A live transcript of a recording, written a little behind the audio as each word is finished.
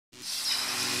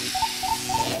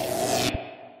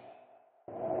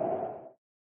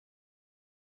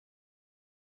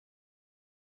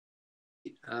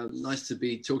Nice to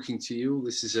be talking to you all.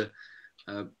 This is a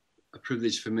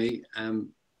privilege for me, and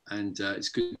it's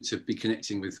good to be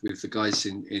connecting with the guys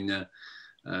in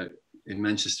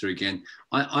Manchester again.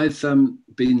 I've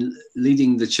been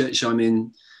leading the church I'm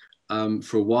in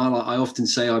for a while. I often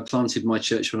say I planted my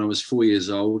church when I was 4 years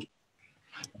old.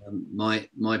 My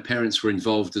parents were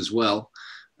involved as well,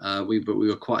 but we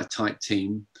were quite a tight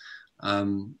team. I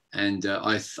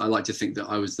like to think that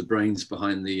I was the brains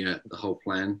behind the whole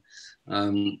plan.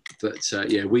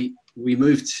 Yeah, we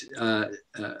moved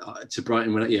to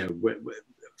Brighton when, we're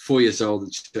 4 years old,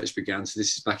 the church began. So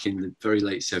this is back in the very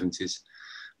late 70s.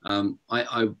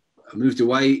 I moved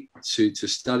away to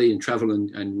study and travel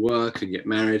and work and get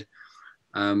married.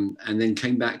 And then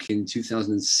came back in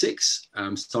 2006,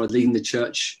 started leading the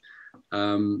church,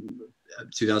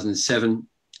 2007.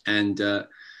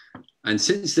 And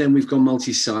since then, we've gone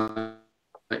multi-site.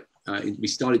 We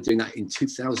started doing that in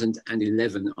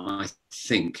 2011, I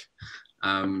think,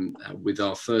 with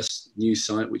our first new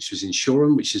site, which was in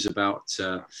Shoreham, which is about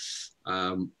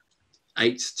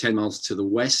 8 to 10 miles to the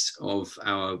west of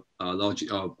our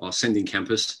sending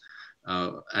campus.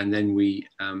 And then we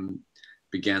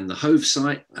began the Hove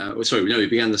site. We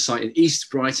began the site in East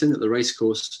Brighton at the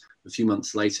racecourse a few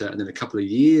months later, and then a couple of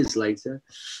years later,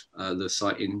 the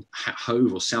site in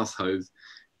Hove or South Hove.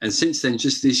 And since then,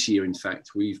 just this year, in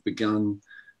fact, we've begun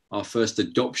our first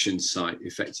adoption site,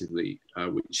 effectively,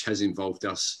 which has involved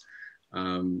us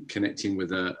connecting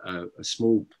with a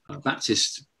small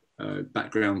Baptist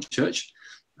background church,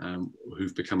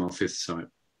 who've become our fifth site.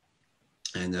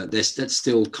 And that's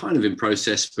still kind of in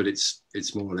process, but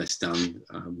it's more or less done.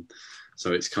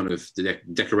 So it's kind of the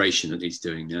decoration that he's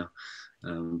doing now.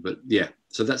 But yeah,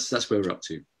 so that's where we're up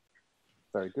to.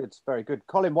 Very good, very good.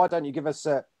 Colin, why don't you give us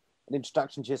an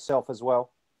introduction to yourself as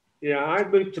well? Yeah, I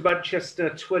moved to Manchester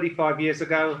 25 years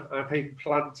ago. I've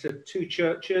planted 2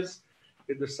 churches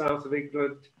in the south of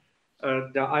England.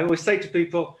 And I always say to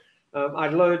people, I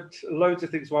learned loads of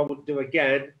things I wouldn't do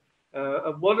again.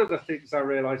 And one of the things I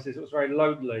realized is it was very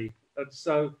lonely. And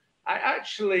so I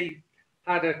actually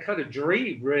had a kind of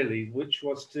dream, really, which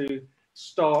was to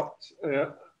start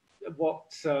what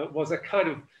was a kind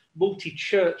of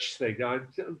multi-church thing.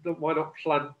 Why not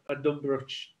plant a number of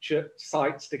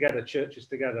sites together, churches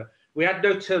together? We had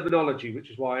no terminology,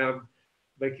 which is why I'm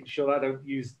making sure I don't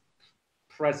use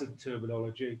present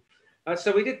terminology.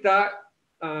 So we did that,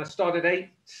 started 8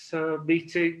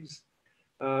 meetings,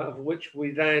 of which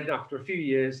we then, after a few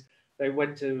years, they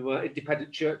went to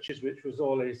independent churches, which was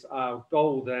always our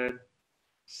goal then.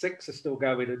 6 are still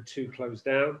going and 2 closed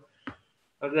down.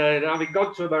 And then having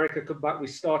gone to America, come back, we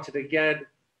started again.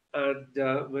 And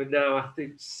we're now, I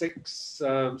think, 6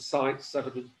 sites,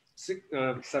 7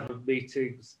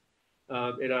 meetings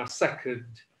in our second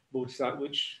multi-site,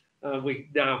 which we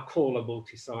now call a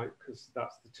multi-site because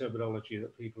that's the terminology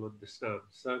that people understand.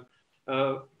 So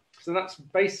that's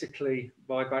basically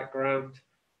my background.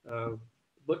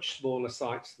 Much smaller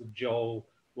sites than Joel,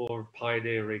 more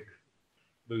pioneering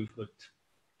movement.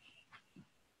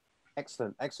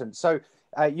 Excellent, excellent. So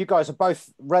you guys are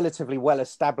both relatively well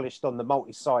established on the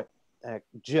multi-site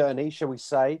journey, shall we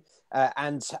say,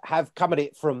 and have come at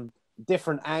it from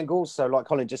different angles. So like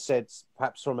Colin just said,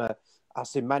 perhaps from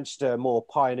us in Manchester, more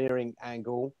pioneering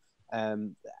angle,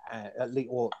 at least,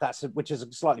 which is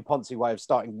a slightly poncy way of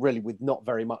starting really with not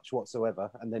very much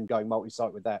whatsoever and then going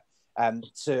multi-site with that.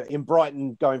 So in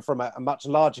Brighton, going from a much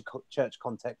larger church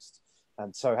context,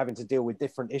 and so having to deal with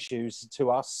different issues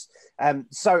to us.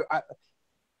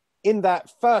 In that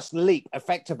first leap,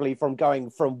 effectively from going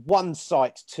from one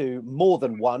site to more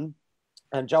than one,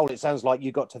 and Joel, it sounds like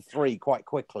you got to 3 quite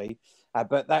quickly,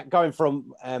 but that going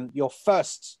from your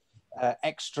first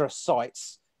extra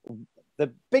sites,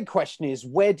 the big question is,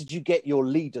 where did you get your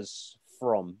leaders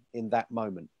from in that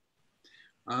moment?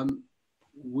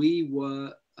 We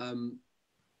were,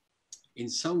 in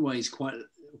some ways, quite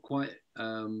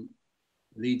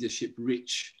leadership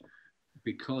rich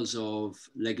because of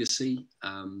legacy,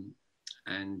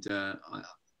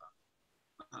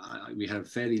 we had a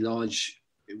fairly large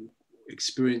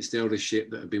experienced eldership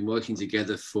that have been working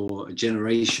together for a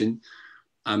generation,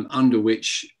 under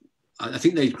which I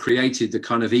think they created the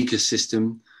kind of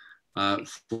ecosystem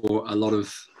for a lot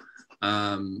of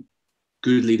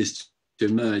good leaders to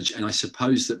emerge. And I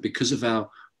suppose that because of our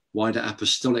wider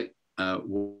apostolic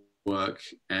work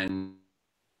and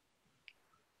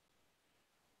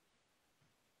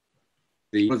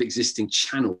the existing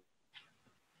channel,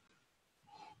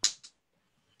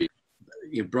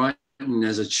 Brighton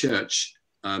as a church,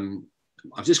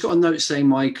 I've just got a note saying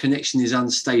my connection is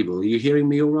unstable. Are you hearing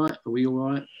me all right? Are we all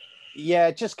right?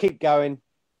 Yeah, just keep going.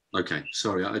 Okay,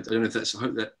 sorry, I don't know if that's. I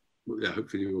hope that. Yeah,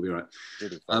 hopefully we'll be right.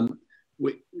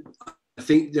 I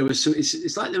think there was.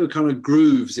 It's like there were kind of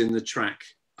grooves in the track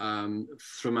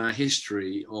from our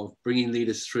history of bringing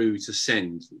leaders through to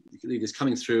send leaders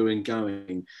coming through and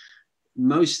going.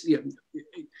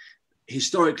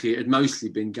 Historically, it had mostly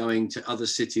been going to other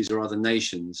cities or other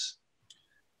nations,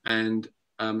 and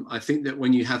I think that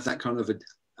when you have that kind of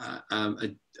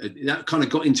that kind of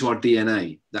got into our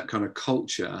DNA, that kind of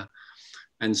culture.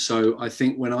 And so I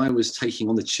think when I was taking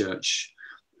on the church,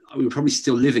 we were probably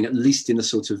still living at least in the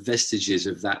sort of vestiges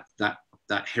of that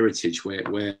heritage where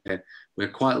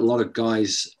quite a lot of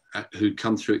guys who'd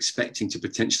come through expecting to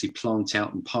potentially plant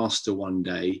out and pastor one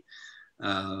day.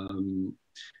 And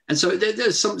so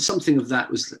there's something of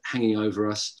that was hanging over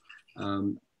us.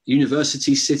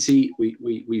 University City,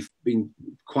 we've been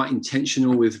quite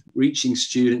intentional with reaching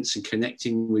students and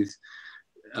connecting with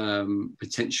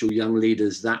potential young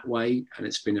leaders that way, and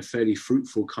it's been a fairly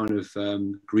fruitful kind of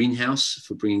greenhouse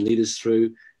for bringing leaders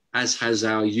through, as has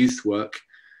our youth work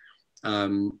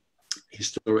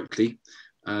historically,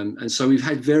 and so we've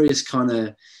had various kind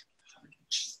of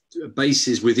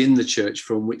bases within the church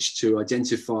from which to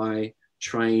identify,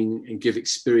 train and give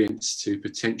experience to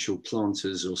potential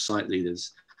planters or site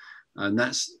leaders. And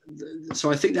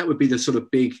so I think that would be the sort of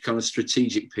big kind of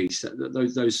strategic piece,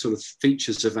 those sort of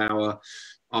features of our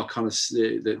kind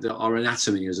of our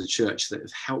anatomy as a church that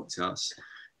have helped us.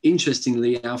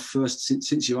 Interestingly, our first,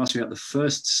 since you asked me about the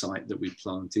first site that we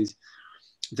planted,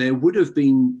 there would have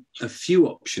been a few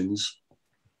options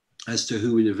as to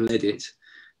who would have led it.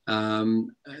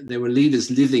 There were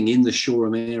leaders living in the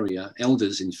Shoreham area,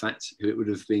 elders, in fact, who it would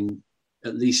have been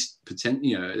at least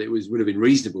would have been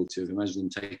reasonable to have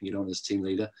imagined them taking it on as team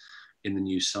leader in the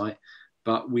new site.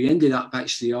 But we ended up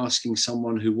actually asking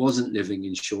someone who wasn't living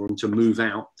in Shoreham to move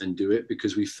out and do it,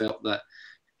 because we felt that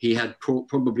he had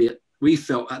we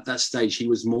felt at that stage he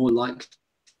was more likely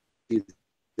the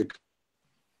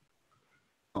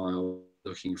style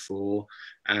looking for,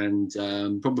 and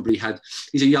probably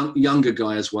he's a younger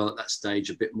guy as well at that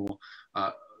stage, a bit more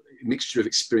mixture of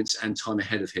experience and time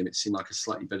ahead of him. It seemed like a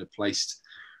slightly better placed.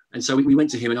 And so we went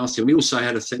to him and asked him. We also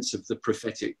had a sense of the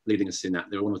prophetic leading us in that.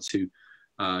 There were one or two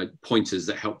pointers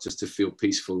that helped us to feel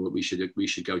peaceful that we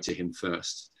should go to him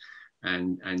first,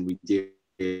 and we did.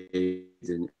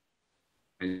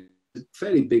 And a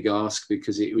fairly big ask,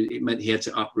 because it meant he had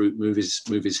to uproot, move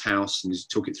his house, and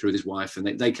talk it through with his wife.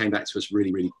 And they came back to us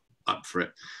really, really up for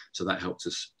it. So that helped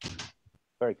us.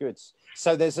 Very good.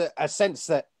 So there's a sense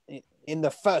that in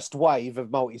the first wave of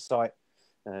Multisite,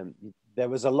 there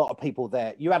was a lot of people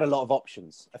there. You had a lot of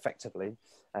options, effectively,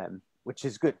 which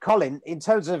is good. Colin, in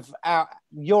terms of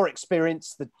your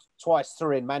experience, the twice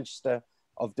through in Manchester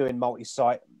of doing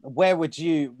Multisite, where did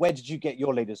you get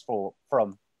your leaders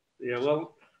from? Yeah,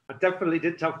 well, I definitely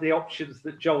didn't have the options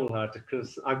that Joel had,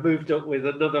 because I moved up with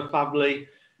another family,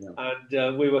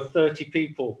 and we were 30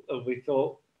 people, and we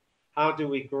thought, how do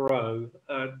we grow?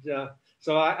 And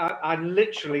so I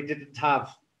literally didn't have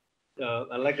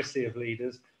a legacy of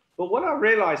leaders. But what I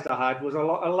realised I had was a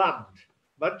lot of land.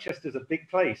 Manchester's a big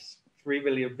place, 3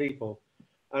 million people.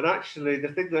 And actually, the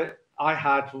thing that I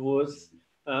had was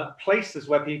places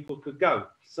where people could go.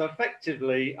 So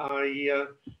effectively, I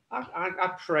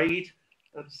prayed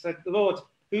and said, Lord,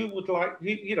 who would like,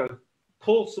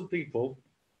 call some people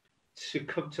to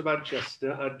come to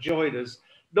Manchester and join us,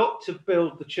 not to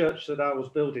build the church that I was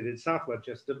building in South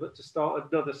Manchester, but to start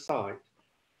another site.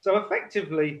 So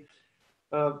effectively,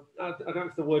 I don't know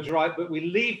if the word's right, but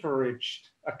we leveraged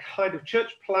a kind of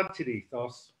church planted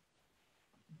ethos,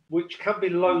 which can be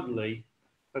lonely.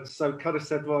 And so kind of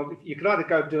said, well, you can either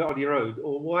go and do it on your own,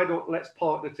 or why not let's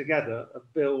partner together and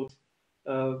build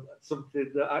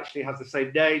something that actually has the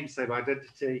same name, same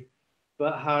identity,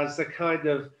 but has a kind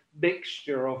of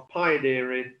mixture of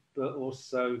pioneering, but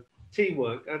also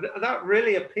teamwork. And that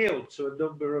really appealed to a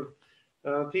number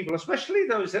of people, especially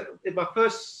those in my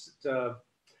first time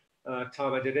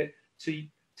I did it,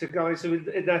 to guys who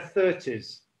were in their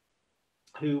 30s,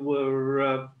 who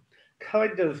were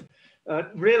kind of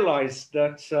realised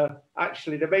that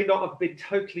actually they may not have been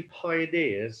totally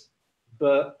pioneers,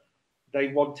 but they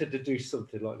wanted to do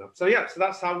something like that. So yeah, so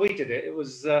that's how we did it. It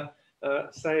was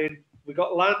saying, we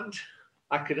got land,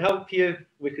 I can help you,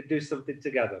 we could do something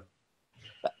together.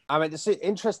 I mean, it's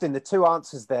interesting, the two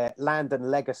answers there, land and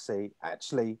legacy,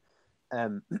 actually,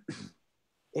 I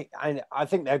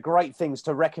think they're great things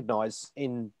to recognise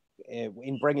in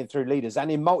bringing through leaders, and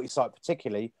in Multisite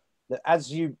particularly, that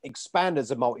as you expand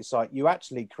as a Multisite, you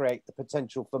actually create the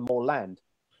potential for more land,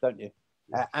 don't you?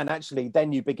 And actually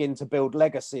then you begin to build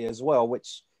legacy as well,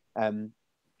 which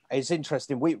it's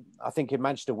interesting. I think in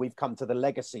Manchester, we've come to the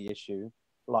legacy issue,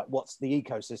 like what's the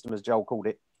ecosystem, as Joel called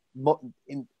it,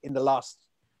 in the last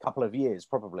couple of years,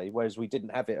 probably, whereas we didn't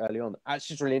have it early on. That's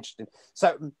just really interesting.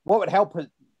 So what would help us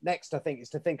next, I think, is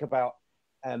to think about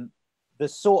the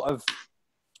sort of,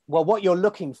 well, what you're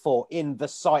looking for in the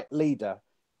site leader.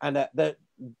 And the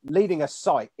leading a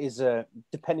site is,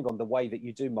 depending on the way that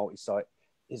you do multi-site,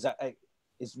 is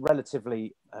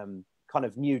relatively kind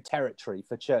of new territory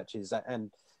for churches,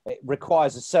 and it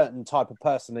requires a certain type of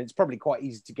person. And it's probably quite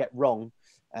easy to get wrong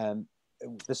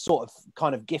the sort of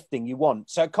kind of gifting you want.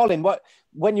 So, Colin,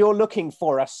 when you're looking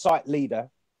for a site leader,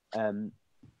 well,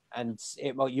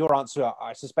 your answer,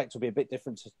 I suspect, will be a bit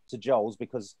different to Joel's,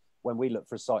 because when we look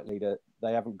for a site leader,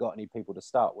 they haven't got any people to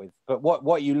start with. But what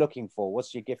are you looking for?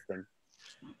 What's your gifting?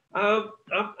 I'm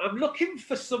looking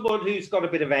for someone who's got a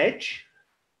bit of edge.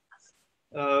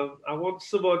 I want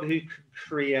someone who can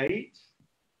create.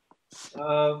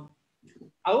 I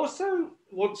also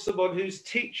want someone who's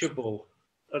teachable.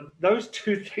 And those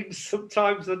two things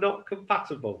sometimes are not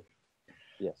compatible.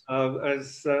 Yes.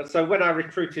 So when I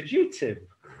recruited you, Tim.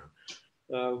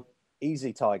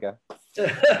 Easy, Tiger. I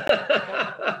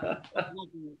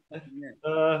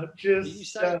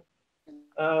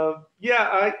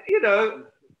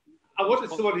wanted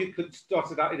someone who could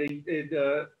start it out in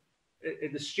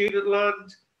the student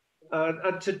land,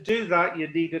 and to do that, you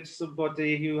needed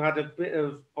somebody who had a bit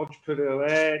of entrepreneurial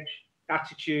edge,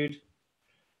 attitude,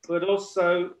 but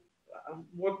also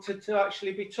wanted to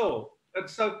actually be taught. And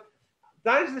so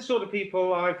that is the sort of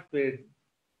people I've been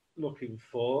looking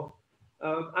for,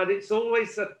 and it's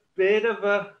always a bit of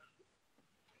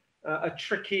a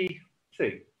tricky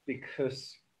thing,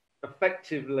 because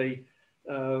effectively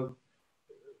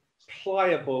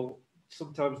pliable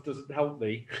sometimes doesn't help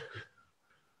me.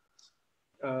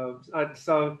 And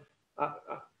so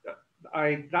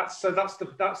that's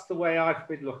the way I've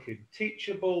been looking.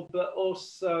 Teachable, but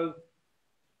also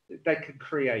they can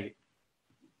create.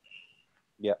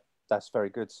 Yeah, that's very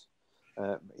good.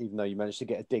 Even though you managed to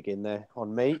get a dig in there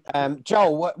on me.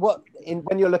 Joel,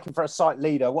 when you're looking for a site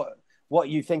leader, what are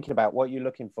you thinking about? What are you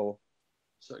looking for?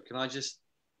 So can I just,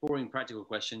 boring practical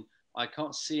question, I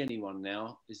can't see anyone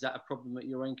now. Is that a problem at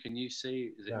your end? Can you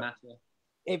see? Does it matter?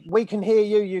 If we can hear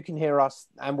you, you can hear us,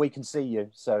 and we can see you,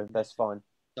 so that's fine.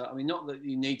 So, I mean, not that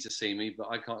you need to see me, but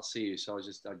I can't see you, so I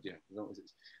just, yeah, as long as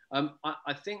it's.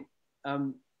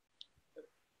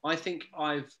 I think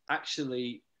I've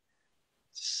actually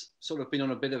sort of been on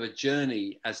a bit of a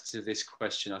journey as to this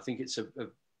question. I think it's a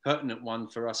pertinent one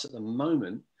for us at the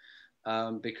moment,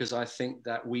 because I think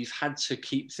that we've had to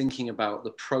keep thinking about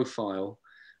the profile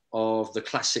of the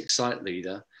classic site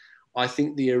leader. I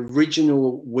think the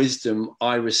original wisdom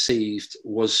I received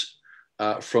was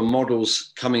from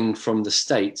models coming from the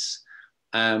States,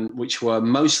 which were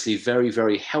mostly very,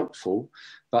 very helpful,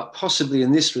 but possibly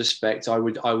in this respect, I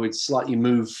would slightly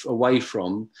move away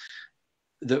from.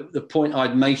 The point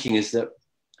I'm making is that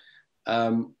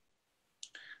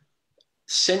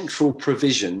central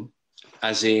provision,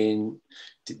 as in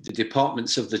the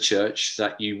departments of the church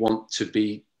that you want to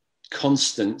be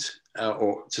constant,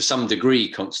 or to some degree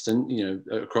constant,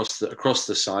 across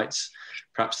the sites,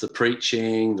 perhaps the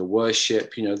preaching, the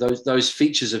worship, those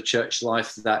features of church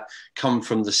life that come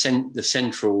from the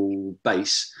central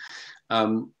base,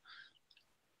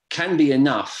 can be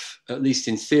enough, at least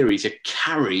in theory, to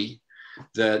carry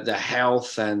the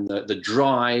health and the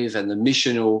drive and the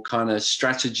missional kind of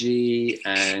strategy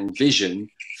and vision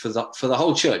for the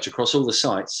whole church across all the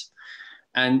sites.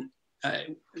 And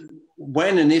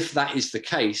when and if that is the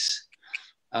case,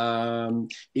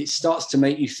 it starts to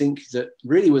make you think that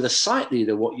really with a site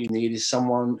leader, what you need is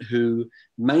someone who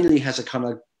mainly has a kind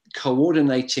of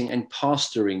coordinating and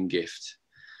pastoring gift,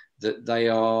 that they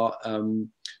are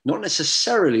not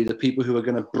necessarily the people who are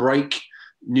going to break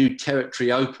new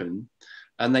territory open,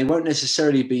 and they won't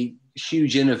necessarily be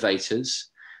huge innovators.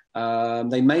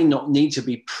 They may not need to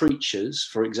be preachers,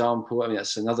 for example. I mean,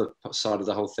 that's another side of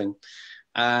the whole thing.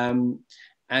 And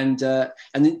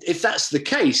if that's the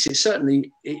case, it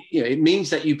certainly it means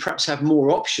that you perhaps have more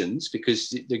options, because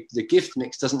the gift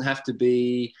mix doesn't have to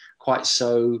be quite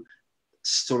so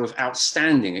sort of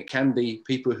outstanding. It can be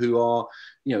people who are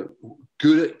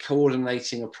good at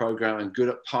coordinating a program and good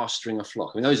at pastoring a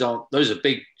flock. I mean, those are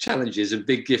big challenges and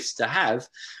big gifts to have,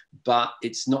 but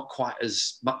it's not quite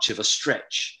as much of a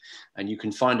stretch. And you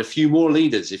can find a few more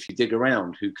leaders if you dig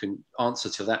around who can answer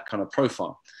to that kind of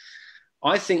profile.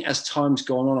 I think as time's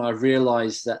gone on, I've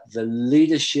realized that the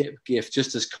leadership gift,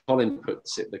 just as Colin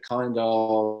puts it, the kind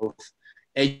of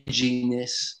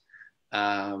edginess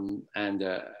and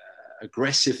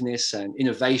aggressiveness and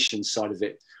innovation side of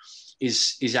it,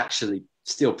 is actually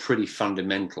still pretty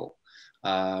fundamental,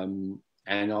 and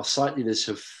our site leaders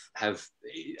have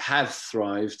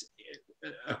thrived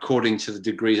according to the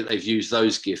degree that they've used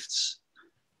those gifts,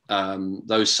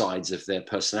 those sides of their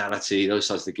personality, those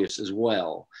sides of the gifts as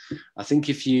well. I think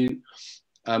if you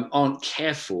aren't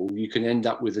careful, you can end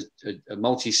up with a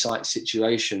multi-site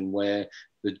situation where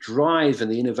the drive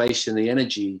and the innovation, the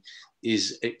energy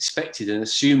is expected and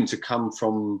assumed to come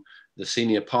from the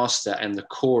senior pastor and the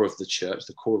core of the church,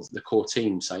 the core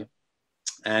team, say,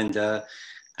 and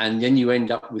then you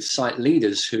end up with site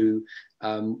leaders who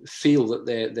feel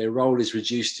that their role is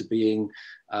reduced to being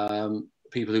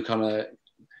people who kind of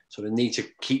sort of need to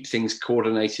keep things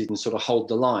coordinated and sort of hold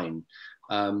the line,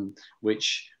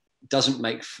 which doesn't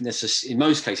make in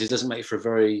most cases doesn't make for a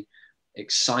very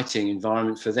exciting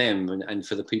environment for them and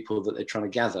for the people that they're trying to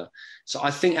gather. So I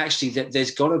think actually that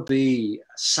there's got to be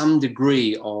some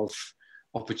degree of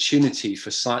opportunity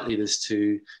for site leaders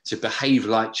to behave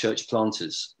like church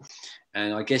planters.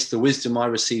 And I guess the wisdom I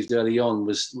received early on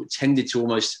tended to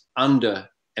almost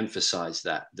under-emphasize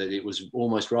that it was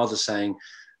almost rather saying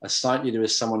a site leader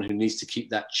is someone who needs to keep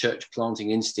that church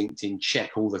planting instinct in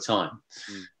check all the time,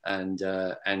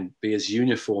 and be as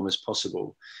uniform as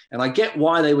possible. And I get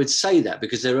why they would say that,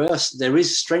 because there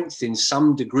is strength in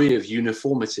some degree of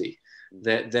uniformity.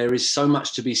 There is so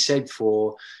much to be said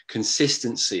for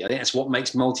consistency. I think that's what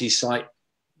makes multi-site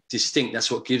distinct. That's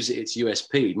what gives it its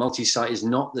USP. Multi-site is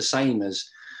not the same as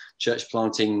church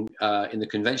planting in the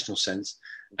conventional sense.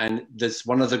 And that's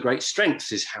one of the great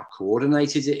strengths, is how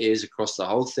coordinated it is across the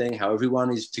whole thing, how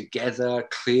everyone is together,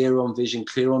 clear on vision,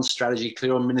 clear on strategy,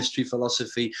 clear on ministry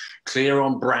philosophy, clear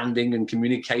on branding and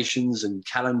communications and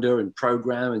calendar and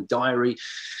program and diary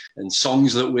and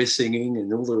songs that we're singing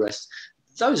and all the rest.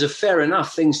 Those are fair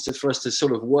enough things for us to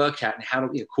sort of work at and how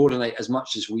to coordinate as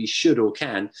much as we should or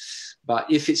can. But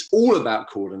if it's all about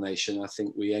coordination, I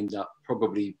think we end up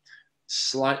probably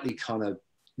slightly kind of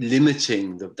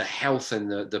limiting the health and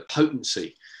the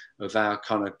potency of our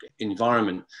kind of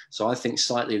environment. So I think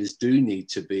site leaders do need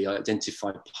to be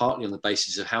identified partly on the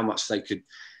basis of how much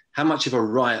of a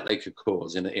riot they could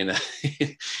cause in a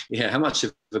yeah, how much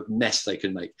of a mess they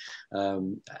can make.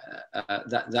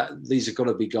 These have got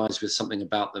to be guys with something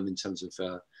about them in terms of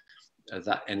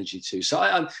that energy too. So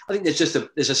I think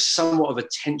there's a somewhat of a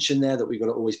tension there that we've got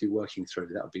to always be working through.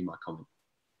 That would be my comment.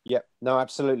 Yeah, no,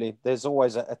 absolutely. There's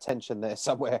always a tension there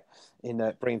somewhere in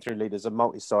bringing through leaders of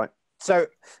multi-site. So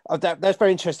that's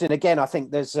very interesting. Again, I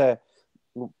think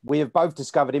we have both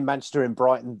discovered in Manchester and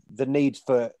Brighton the need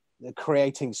for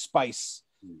creating space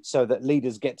so that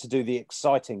leaders get to do the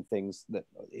exciting things. That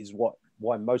is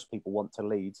why most people want to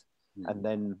lead.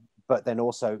 And but then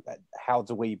also how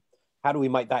do we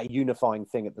make that a unifying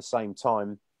thing at the same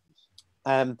time?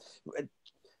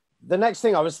 The next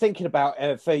thing I was thinking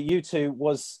about for you two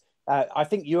was, I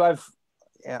think you have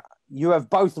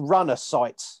both run a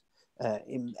site.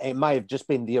 It may have just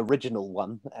been the original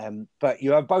one, but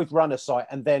you have both run a site,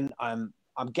 and then I'm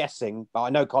guessing, but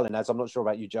I know Colin has, I'm not sure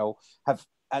about you, Joel, have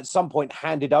at some point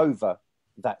handed over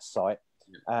that site,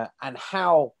 and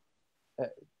how,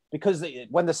 because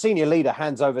when the senior leader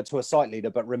hands over to a site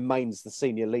leader but remains the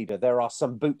senior leader, there are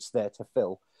some boots there to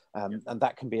fill. And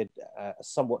that can be a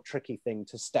somewhat tricky thing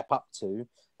to step up to.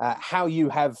 How you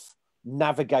have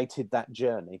navigated that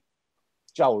journey.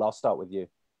 Joel, I'll start with you.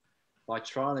 By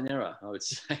trial and error, I would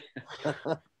say.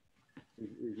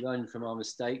 We've learned from our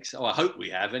mistakes. Oh, I hope we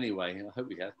have anyway. I hope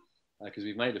we have, because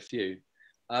we've made a few.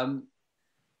 I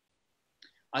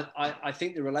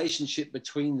think the relationship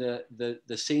between the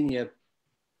senior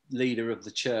leader of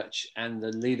the church and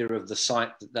the leader of the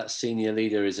site that senior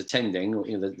leader is attending, or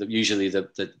usually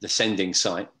the sending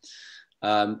site,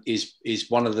 is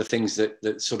one of the things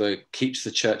that sort of keeps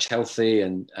the church healthy,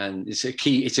 and it's a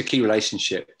key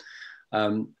relationship.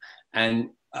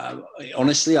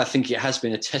 Honestly, I think it has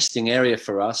been a testing area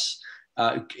for us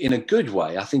in a good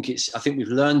way. I think we've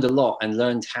learned a lot and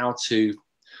learned how to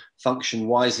function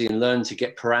wisely and learn to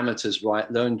get parameters right,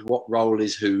 learned what role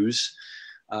is whose.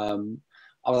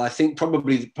 I think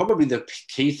probably the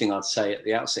key thing I'd say at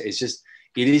the outset is just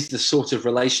it is the sort of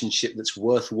relationship that's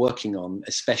worth working on,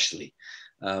 especially.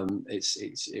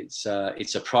 It's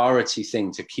a priority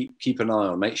thing to keep an eye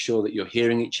on. Make sure that you're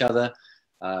hearing each other,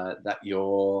 that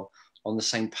you're on the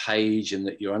same page, and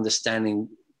that you're understanding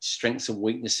strengths and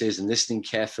weaknesses and listening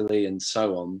carefully and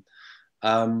so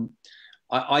on.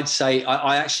 I'd say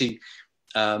I actually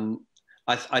I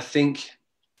think.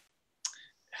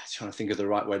 Trying to think of the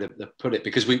right way to put it,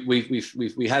 because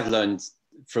we have learned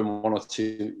from one or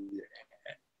two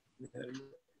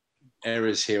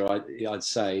errors here, I'd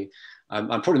say.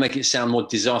 I'm probably making it sound more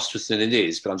disastrous than it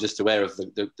is, but I'm just aware of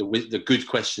the good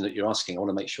question that you're asking. I want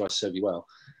to make sure I serve you well.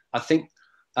 I think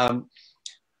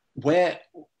where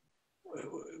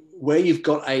you've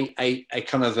got a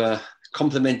kind of a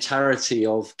complementarity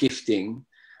of gifting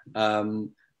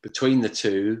between the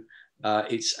two,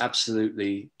 it's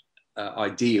absolutely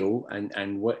ideal,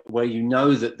 and where you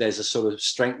know that there's a sort of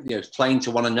strength, playing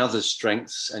to one another's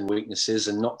strengths and weaknesses,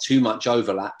 and not too much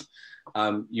overlap.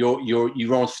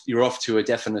 You're off to a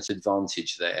definite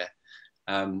advantage there.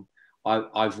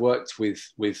 I've worked with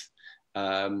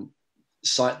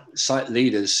site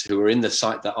leaders who are in the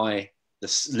site that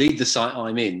lead the site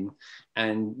I'm in,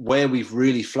 and where we've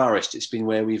really flourished, it's been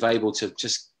where we've able to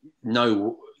just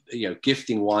know,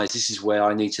 gifting wise, this is where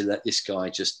I need to let this guy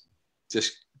just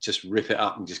rip it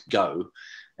up and just go,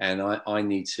 and I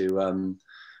need to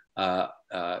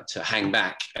hang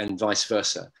back, and vice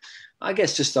versa. I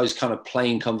guess just those kind of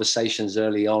plain conversations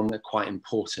early on are quite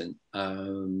important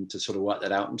to sort of work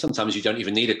that out. And sometimes you don't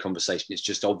even need a conversation. It's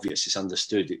just obvious. It's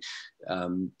understood.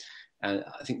 And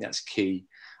I think that's key.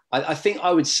 I think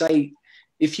I would say,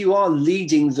 if you are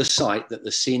leading the site that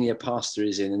the senior pastor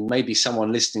is in, and maybe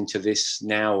someone listening to this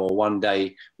now or one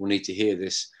day will need to hear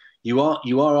this, you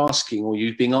are asking, or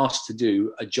you've been asked to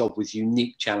do a job with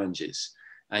unique challenges.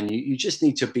 And you just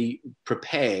need to be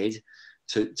prepared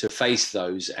to face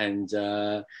those, and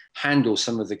handle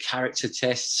some of the character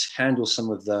tests, handle some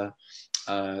of the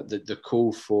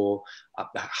call for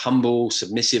a humble,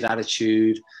 submissive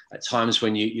attitude. At times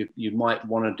when you might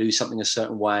want to do something a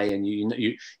certain way, and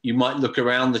you might look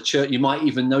around the church, you might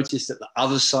even notice that the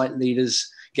other site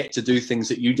leaders get to do things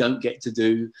that you don't get to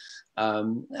do.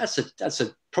 That's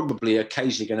probably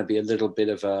occasionally going to be a little bit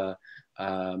of a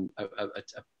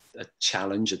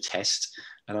challenge, a test.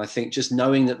 And I think just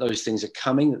knowing that those things are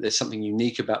coming, that there's something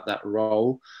unique about that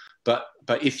role, but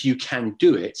if you can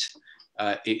do it,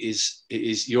 it is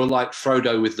you're like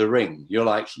Frodo with the ring. You're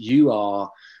like,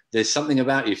 there's something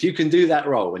about you. If you can do that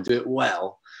role and do it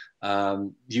well,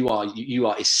 you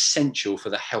are essential for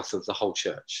the health of the whole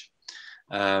church.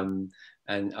 And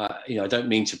I don't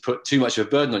mean to put too much of a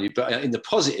burden on you, but in the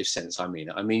positive sense, I mean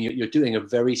you're doing a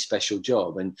very special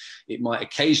job, and it might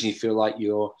occasionally feel like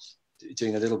you're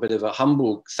doing a little bit of a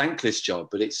humble, thankless job,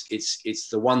 but it's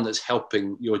the one that's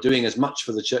helping. You're doing as much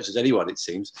for the church as anyone, it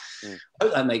seems. I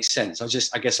hope that makes sense. I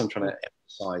guess I'm trying to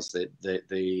emphasize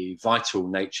the vital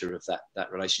nature of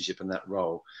that relationship and that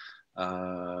role.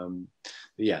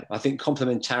 Yeah, I think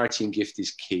complementarity and gift is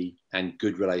key, and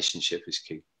good relationship is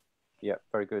key. Yeah,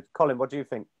 very good. Colin, what do you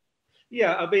think?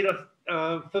 Yeah, I mean,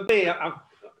 for me, I've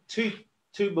two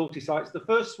multi-sites. The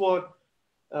first one,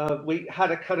 we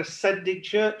had a kind of sending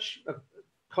church, a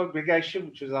congregation,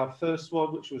 which was our first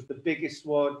one, which was the biggest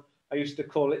one. I used to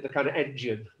call it the kind of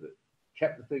engine that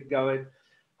kept the thing going.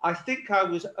 I think I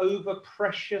was over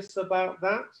precious about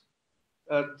that.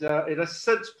 And in a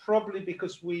sense, probably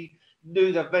because we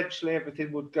knew that eventually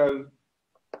everything would go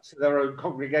to their own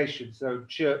congregations, their own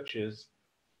churches.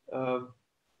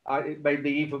 It made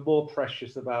me even more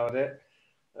precious about it.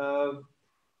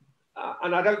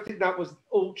 And I don't think that was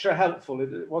ultra helpful.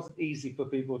 It wasn't easy for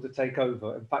people to take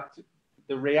over. In fact,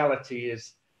 the reality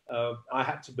is I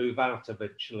had to move out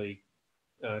eventually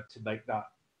to make that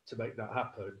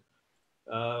happen.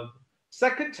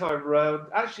 Second time around,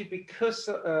 actually, because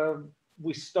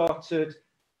we started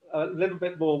a little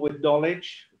bit more with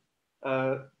knowledge.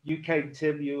 You came,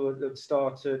 Tim, you had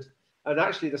started, and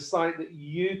actually the site that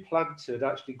you planted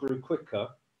actually grew quicker.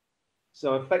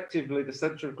 So effectively the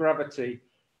center of gravity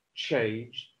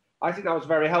changed. I think that was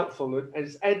very helpful, and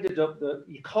it's ended up that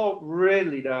you can't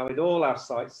really now in all our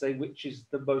sites say which is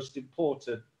the most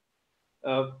important.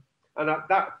 And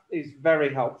that is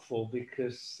very helpful,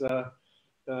 because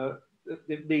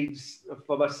it means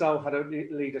for myself, I don't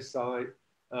lead a site,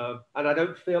 and I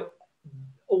don't feel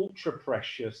ultra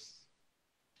precious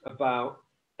about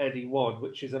any one,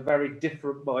 which is a very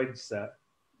different mindset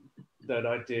than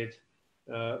I did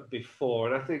before.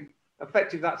 And I think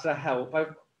effectively that's a help.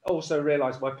 I've also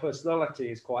realized my personality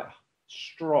is quite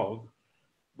strong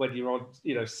when you're on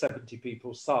 70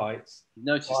 people's sites.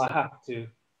 Notice I have to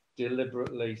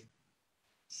deliberately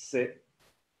sit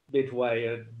midway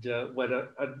and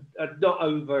not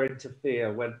over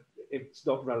interfere when it's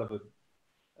not relevant,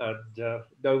 and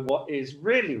know what is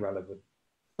really relevant.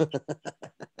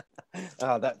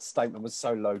 Oh, that statement was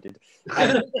so loaded.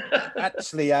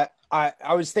 Actually,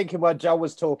 I was thinking while Joel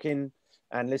was talking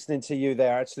and listening to you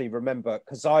there, I actually remember,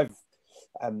 because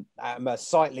I'm a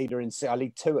site leader I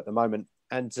lead 2 at the moment,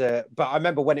 and but I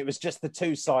remember when it was just the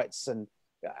 2 sites, and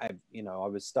I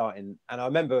was starting, and I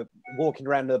remember walking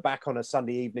around the back on a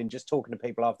Sunday evening, just talking to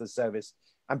people after the service,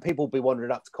 and people would be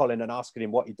wandering up to Colin and asking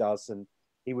him what he does, and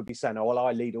he would be saying, "Oh, well,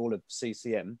 I lead all of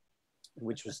CCM,"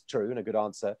 which was true and a good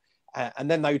answer. And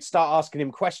then they would start asking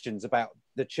him questions about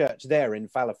the church there in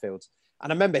Fallowfields.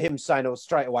 And I remember him saying, "Oh,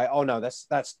 straight away, oh no,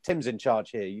 that's Tim's in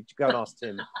charge here. You go and ask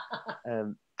Tim."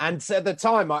 And so at the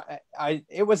time,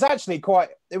 it was actually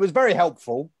it was very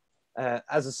helpful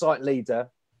as a site leader.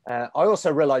 I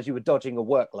also realised you were dodging a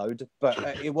workload, but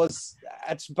actually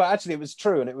it was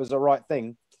true and it was the right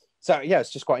thing. So yeah,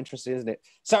 it's just quite interesting, isn't it?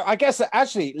 So I guess that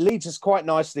actually leads us quite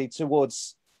nicely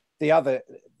towards the other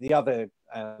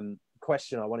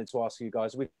question I wanted to ask you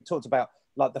guys. We talked about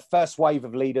like the first wave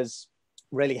of leaders,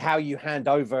 really how you hand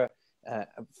over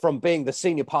from being the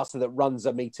senior pastor that runs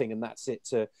a meeting and that's it,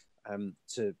 to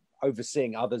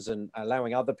overseeing others and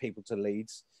allowing other people to lead.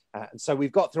 And so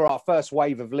we've got through our first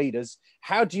wave of leaders.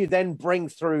 How do you then bring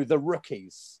through the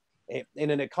rookies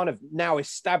in a kind of now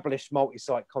established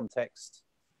multi-site context?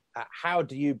 How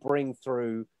do you bring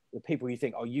through the people you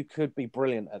think, oh, you could be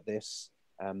brilliant at this?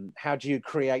 How do you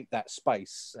create that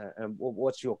space? And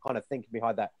what's your kind of thinking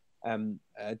behind that?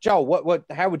 Joel,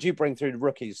 how would you bring through the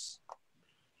rookies?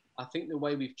 I think the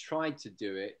way we've tried to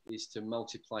do it is to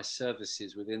multiply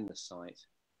services within the site.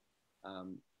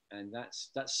 And that's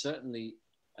certainly,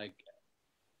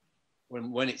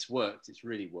 when it's worked, it's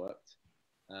really worked.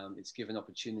 It's given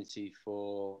opportunity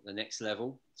for the next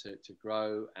level to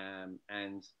grow,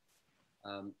 and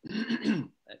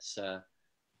it's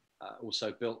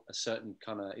also built a certain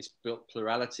it's built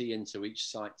plurality into each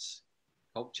site's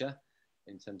culture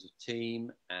in terms of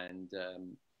team, and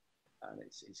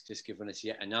it's just given us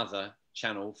yet another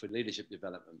channel for leadership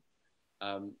development.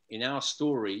 In our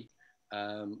story,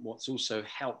 what's also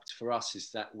helped for us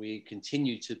is that we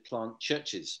continue to plant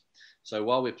churches. So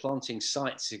while we're planting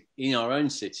sites in our own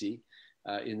city,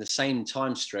 in the same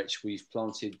time stretch, we've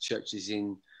planted churches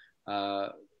in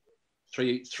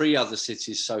three other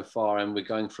cities so far, and we're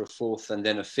going for a fourth and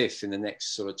then a fifth in the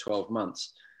next sort of 12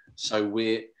 months. So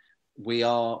we're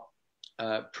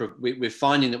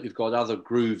finding that we've got other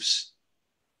grooves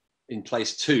in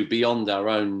place too, beyond our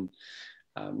own.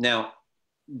 Now,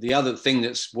 the other thing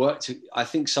that's worked, I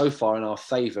think, so far in our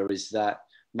favour is that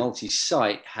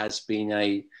multi-site has been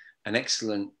an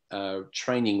excellent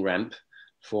training ramp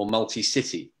for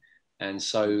multi-city. And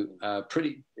so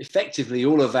pretty effectively,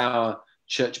 all of our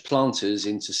church planters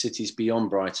into cities beyond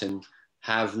Brighton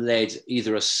have led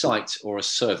either a site or a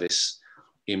service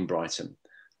in Brighton.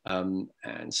 And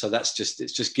so it's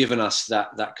just given us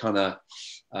that kind of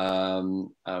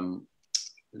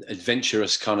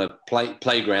adventurous kind of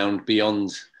playground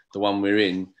beyond the one we're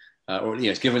in, or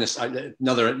it's given us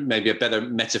another, maybe a better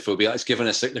metaphor. But it's given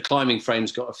us the climbing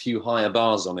frame's got a few higher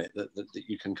bars on it that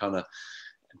you can kind of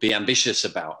be ambitious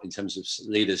about in terms of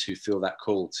leaders who feel that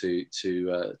call to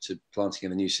planting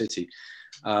in a new city.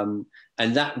 And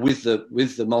that with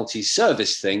the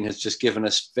multi-service thing has just given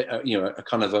us a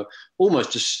kind of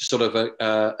almost just sort of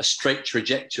a straight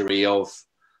trajectory of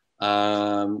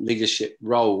leadership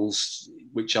roles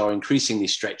which are increasingly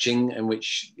stretching and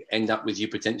which end up with you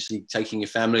potentially taking your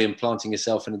family and planting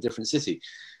yourself in a different city.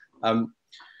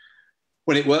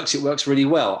 When it works really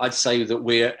well. I'd say that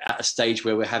we're at a stage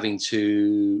where we're having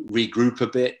to regroup a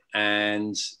bit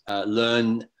and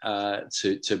learn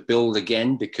to build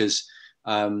again, because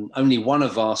only one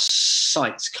of our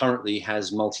sites currently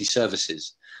has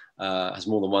multi-services, has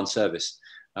more than one service.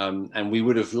 And we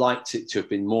would have liked it to have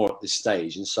been more at this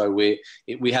stage. And so we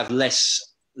have less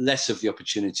of the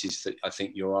opportunities that I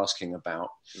think you're asking about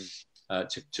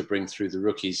to bring through the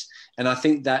rookies. And I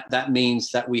think that means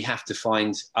that we have to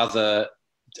find other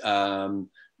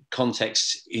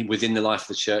contexts within the life of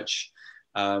the church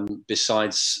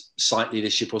besides site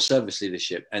leadership or service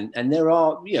leadership. And there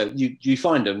are, you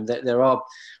find them, that there are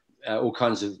all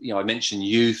kinds of, I mentioned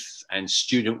youth and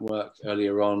student work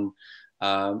earlier on.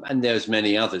 And there's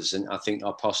many others. And I think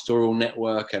our pastoral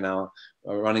network and our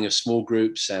running of small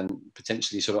groups and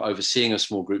potentially sort of overseeing of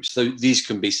small groups. So these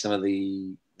can be some of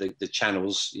the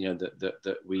channels,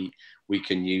 that we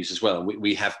can use as well. And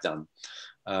we have done.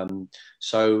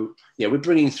 So yeah, we're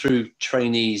bringing through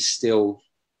trainees still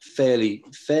fairly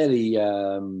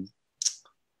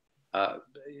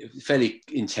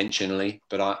intentionally,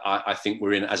 but I think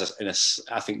we're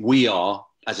I think we are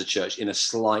as a church in a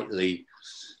slightly,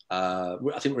 I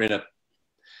think we're in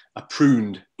a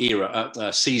pruned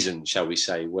season, shall we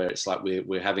say, where it's like we're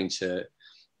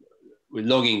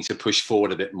longing to push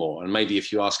forward a bit more. And maybe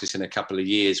if you ask us in a couple of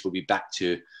years, we'll be back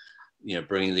to,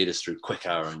 bringing leaders through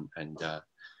quicker.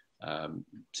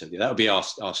 So that'll be our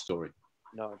story.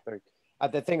 No, very.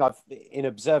 The thing in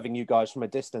observing you guys from a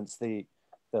distance, the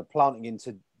planting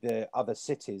into the other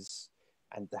cities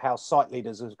and how site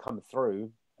leaders have come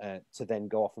through to then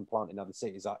go off and plant in other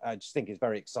cities, I just think is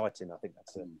very exciting. I think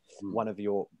that's one of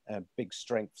your big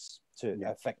strengths to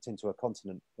affect into a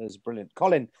continent. It's brilliant.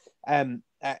 Colin,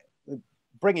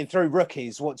 bringing through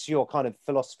rookies, what's your kind of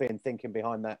philosophy and thinking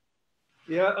behind that?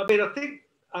 Yeah, I mean, I think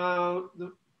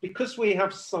because we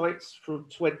have sites from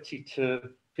 20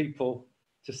 people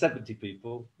to 70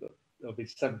 people, I mean,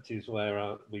 70 is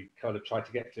where we kind of try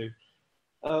to get to.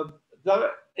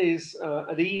 That is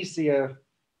an easier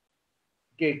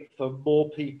gig for more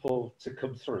people to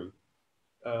come through.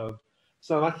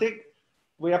 So I think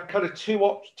we have kind of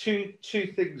two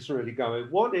things really going.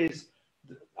 One is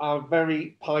our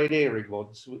very pioneering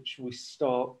ones, which we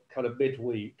start kind of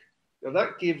midweek. And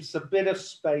that gives a bit of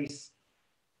space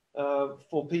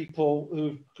for people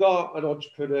who've got an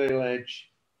entrepreneurial edge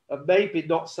and maybe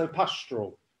not so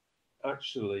pastoral,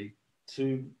 actually,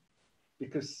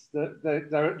 because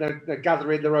they're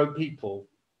gathering their own people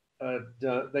and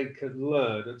they can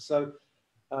learn. And so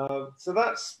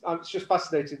that's it's just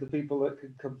fascinating, the people that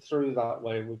can come through that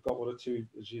way. We've got one or two,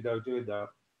 as you know, doing that.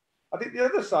 I think the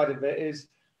other side of it is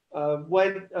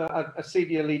when a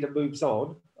senior leader moves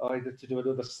on, either to do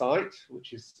another site,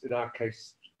 which is in our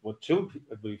case, well, two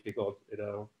are moving on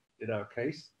in our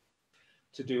case,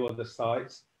 to do other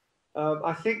sites.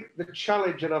 I think the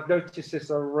challenge, and I've noticed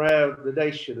this around the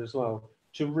nation as well,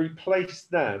 to replace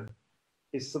them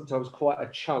is sometimes quite a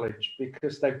challenge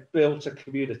because they've built a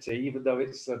community, even though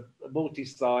it's a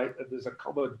multi-site and there's a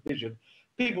common vision.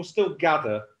 People still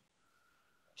gather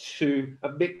to a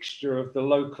mixture of the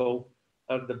local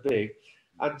and the big,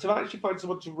 and to actually find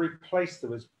someone to replace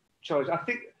them is a challenge. I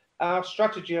think our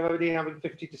strategy of only having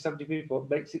 50 to 70 people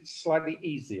makes it slightly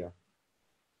easier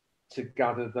to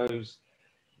gather those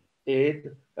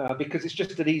in because it's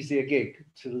just an easier gig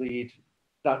to lead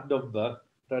that number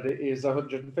than it is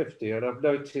 150. And I've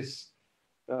noticed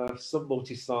some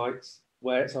multi-sites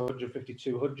where it's 150,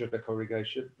 200 a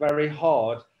congregation, very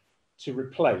hard to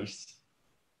replace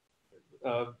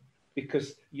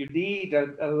because you need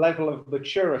a level of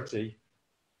maturity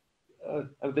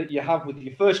that you have with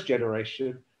your first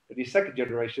generation, and your second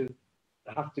generation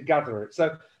have to gather it.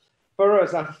 So for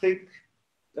us, I think,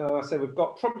 so we've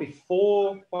got probably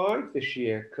 4 or 5 this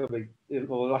year coming,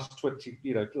 or the last 20,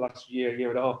 last year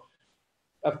and a half,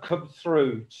 have come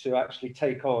through to actually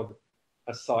take on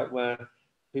a site where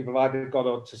people have either gone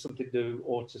on to something new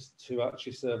or to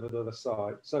actually serve another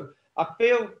site. So I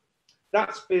feel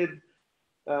that's been,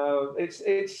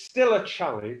 it's still a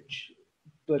challenge,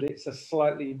 but it's a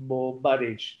slightly more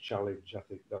managed challenge. I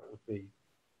think that would be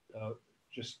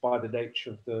just by the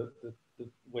nature of the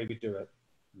way we do it.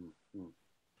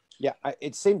 Yeah,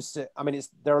 it seems to, I mean,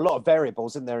 there are a lot of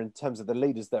variables in there in terms of the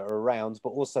leaders that are around, but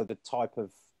also the type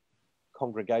of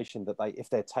congregation that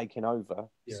if they're taking over.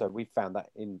 Yeah. So we found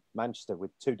that in Manchester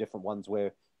with 2 different ones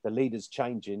where the leader's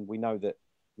changing. We know that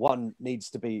one needs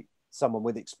to be someone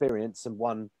with experience, and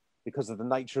one, because of the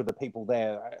nature of the people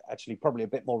there, actually probably a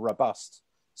bit more robust.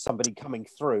 Somebody coming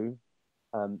through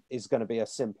is going to be a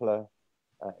simpler,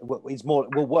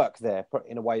 will work there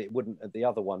in a way it wouldn't at the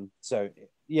other one. So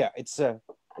yeah, it's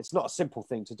not a simple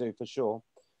thing to do for sure.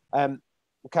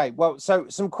 Okay, well, so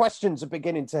some questions are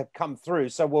beginning to come through.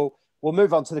 So we'll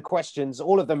move on to the questions,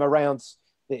 all of them around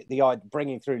the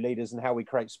bringing through leaders and how we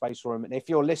create space for them. And if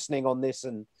you're listening on this,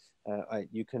 and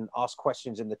you can ask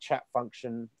questions in the chat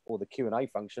function or the Q&A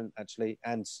function, actually,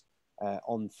 and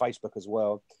on Facebook as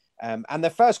well. And the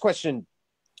first question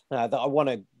that I want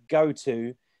to go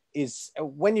to is,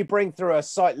 when you bring through a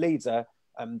site leader,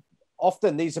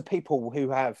 often these are people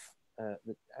who have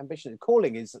the ambition and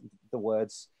calling is the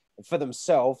words for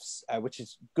themselves, which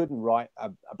is good and right,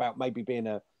 about maybe being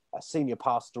a senior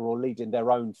pastor or leading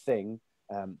their own thing,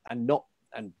 and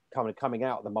coming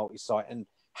out of the multi-site, and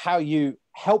how you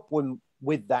help them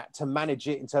with that to manage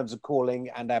it in terms of calling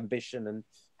and ambition, and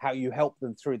how you help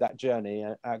them through that journey.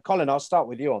 Colin, I'll start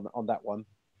with you on that one.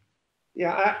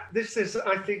 Yeah, this is,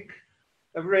 I think,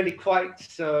 a really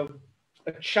quite a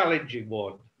challenging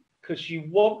one, because you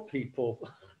want people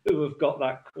who have got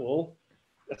that call,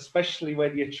 especially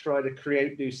when you're trying to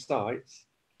create new sites.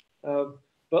 But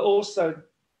also,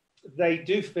 they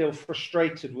do feel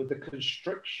frustrated with the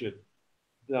constriction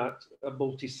that a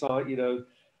multi-site,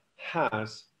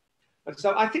 has. And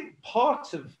so I think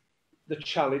part of the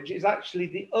challenge is actually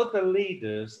the other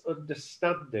leaders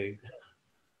understanding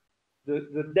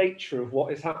the nature of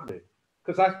what is happening.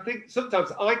 Because I think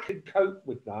sometimes I can cope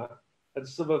with that and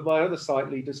some of my other site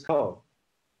leaders can't.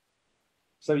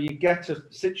 So you get a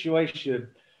situation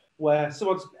where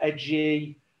someone's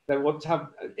edgy, They want to have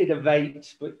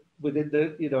innovate, but within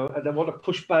the, you know, and they want to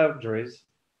push boundaries.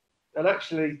 And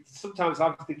actually, sometimes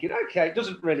I'm thinking, okay, it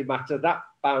doesn't really matter. That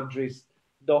boundary's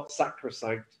not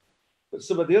sacrosanct. But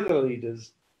some of the other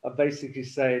leaders are basically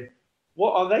saying,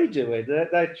 what are they doing?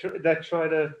 They're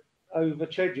trying to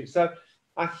overchange it. So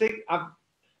I think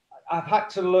I've had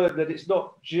to learn that it's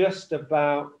not just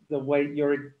about the way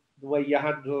you're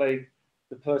handling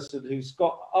the person who's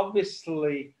got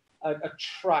obviously a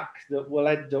track that will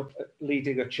end up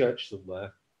leading a church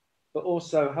somewhere, but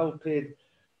also helping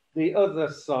the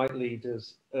other site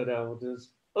leaders and elders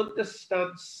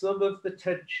understand some of the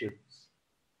tensions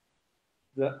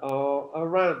that are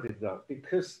around in that,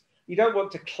 because you don't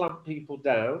want to clamp people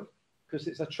down because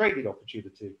it's a training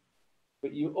opportunity,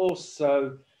 but you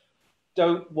also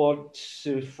don't want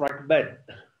to fragment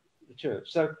the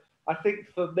church. So I think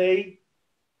for me,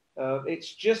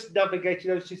 it's just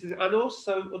navigating those two things, and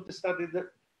also understanding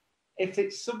that if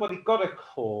it's somebody got a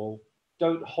call,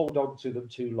 don't hold on to them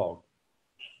too long.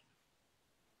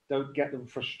 Don't get them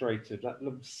frustrated. Let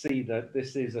them see that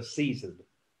this is a season.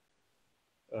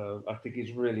 I think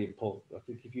is really important. I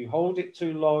think if you hold it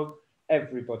too long,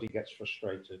 everybody gets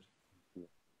frustrated.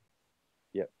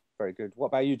 Yeah, very good. What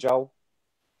about you, Joel?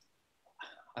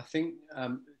 I think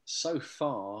so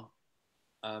far,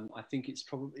 I think it's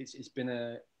probably it's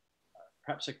been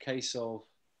perhaps a case of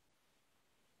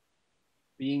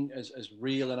being as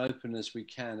real and open as we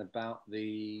can about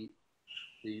the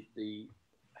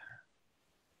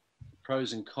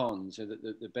pros and cons,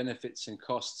 the benefits and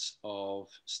costs of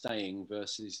staying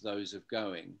versus those of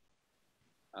going,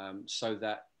 so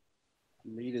that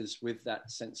leaders with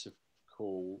that sense of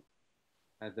call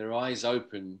have their eyes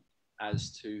open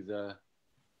as to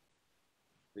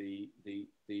the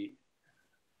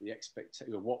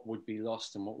expectation of what would be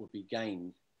lost and what would be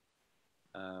gained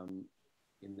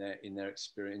in their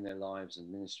experience, in their lives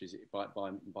and ministries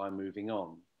by moving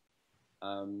on.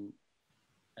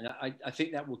 And I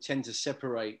think that will tend to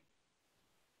separate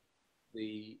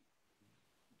the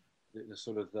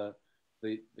sort of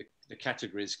the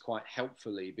categories quite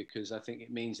helpfully, because I think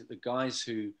it means that the guys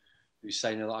who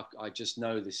say, no, I just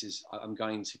know this is, I'm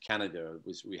going to Canada,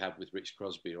 as we have with Rich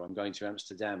Crosby, or I'm going to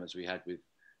Amsterdam, as we had with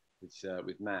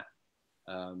Matt,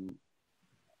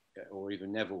 or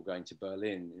even Neville going to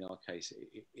Berlin. In our case,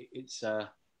 it's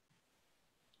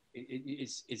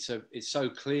so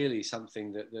clearly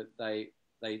something that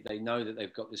they know that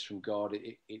they've got this from God.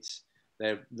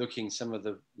 They're looking some of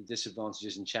the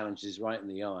disadvantages and challenges right in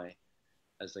the eye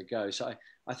as they go. So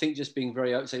I think just being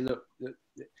very open, say, look,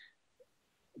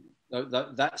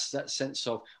 that's that sense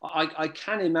of, I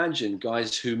can imagine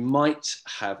guys who might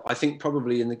have, I think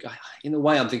probably in a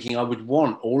way I'm thinking I would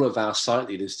want all of our site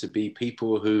leaders to be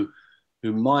people who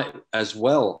might as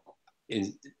well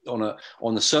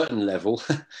on a certain level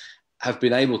have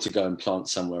been able to go and plant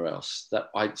somewhere else.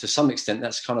 To some extent,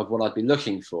 that's kind of what I'd be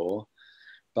looking for,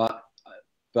 but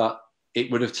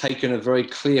it would have taken a very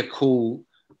clear call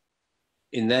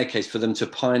in their case for them to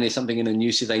pioneer something in a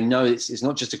new city. They know it's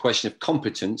not just a question of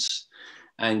competence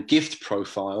and gift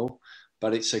profile,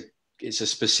 but it's a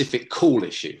specific call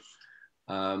issue.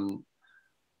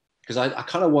 Because I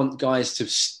kind of want guys to,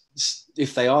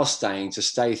 if they are staying, to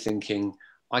stay thinking,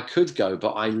 I could go,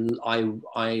 but I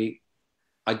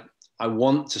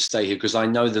want to stay here because I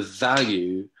know the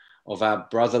value of our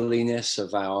brotherliness,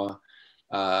 of our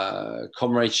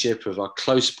comradeship, of our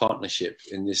close partnership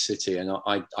in this city, and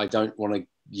I don't want to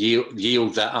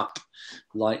yield that up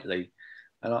lightly.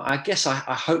 And I guess I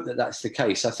hope that that's the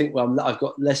case. I think I've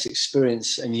got less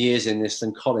experience and years in this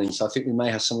than Colin, so I think we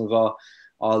may have some of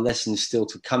our lessons still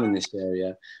to come in this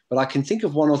area. But I can think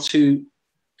of one or two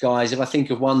guys, if I think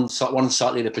of one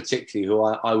site leader particularly, who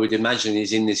I would imagine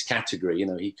is in this category. You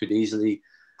know, he could easily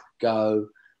go.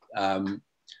 And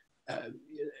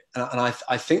I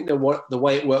think that the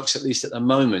way it works, at least at the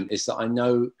moment, is that I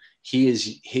know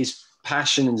his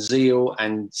passion and zeal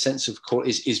and sense of call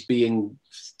is being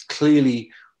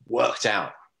clearly worked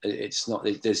out. It's not,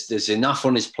 there's enough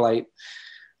on his plate.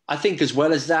 I think as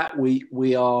well as that,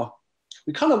 we're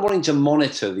kind of wanting to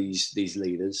monitor these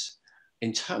leaders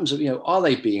in terms of, you know, are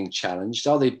they being challenged?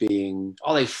 Are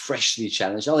they freshly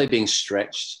challenged? Are they being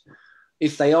stretched?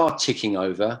 If they are ticking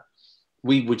over,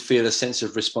 we would feel a sense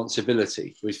of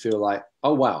responsibility. We'd feel like,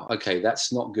 oh, wow, okay,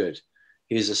 that's not good.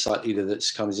 Here's a site leader that's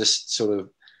kind of just sort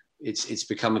of, it's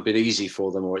become a bit easy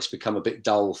for them, or it's become a bit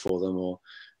dull for them, or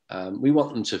we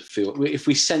want them to feel, if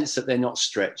we sense that they're not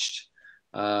stretched,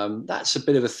 that's a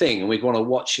bit of a thing. And we'd want to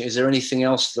watch, is there anything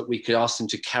else that we could ask them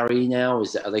to carry now?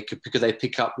 Could they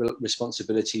pick up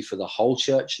responsibility for the whole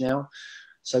church now?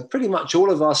 So pretty much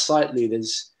all of our site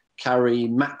leaders carry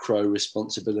macro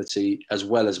responsibility as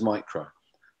well as micro.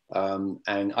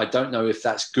 And I don't know if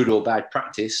that's good or bad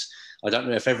practice. I don't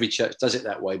know if every church does it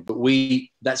that way, but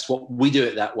that's what we do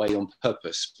it that way on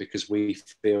purpose, because we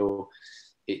feel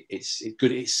it's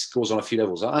good. It scores on a few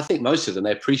levels. I think most of them,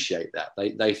 they appreciate that.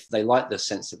 They like the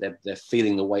sense that they're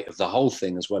feeling the weight of the whole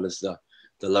thing as well as the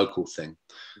local thing.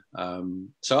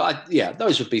 So yeah,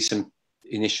 those would be some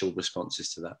initial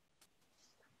responses to that.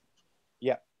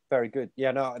 Yeah, very good.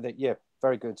 Yeah, no, yeah,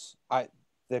 very good.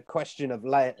 The question of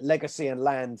legacy and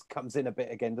land comes in a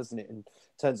bit again, doesn't it, in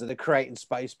terms of the creating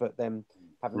space, but then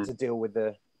having to deal with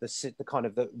the kind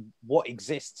of what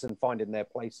exists and finding their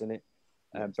place in it.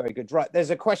 Very good. Right,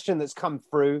 there's a question that's come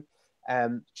through,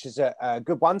 which is a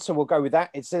good one, so we'll go with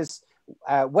that. It says,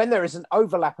 when there is an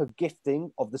overlap of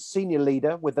gifting of the senior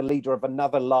leader with the leader of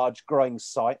another large growing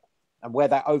site, and where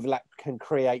that overlap can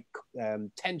create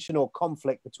tension or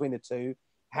conflict between the two,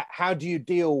 how do you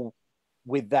deal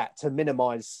with that to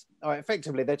minimize,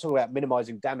 effectively they're talking about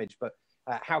minimizing damage, but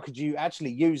how could you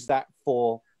actually use that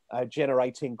for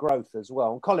generating growth as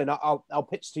well? And Colin, I'll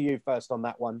pitch to you first on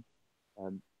that one.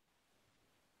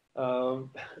 Can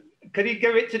you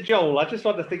give it to Joel? I just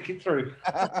want to think it through.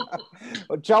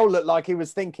 Well, Joel looked like he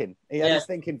was thinking. He had his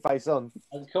thinking face on.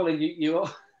 And Colin, your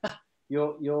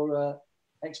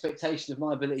expectation of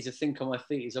my ability to think on my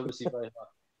feet is obviously very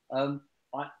high.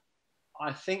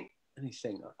 I think, let me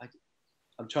think.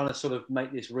 I'm trying to sort of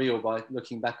make this real by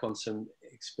looking back on some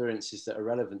experiences that are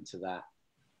relevant to that.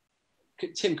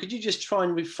 Tim, could you just try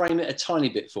and reframe it a tiny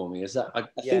bit for me? Is that?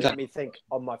 Let me think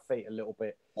on my feet a little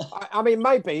bit. I mean,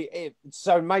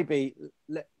 maybe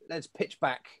let's pitch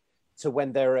back to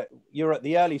when you're at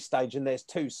the early stage and there's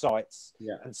two sites.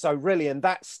 Yeah. And so really in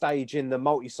that stage in the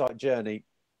multi-site journey,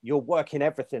 you're working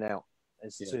everything out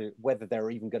as to whether there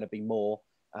are even going to be more.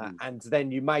 And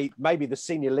then you maybe the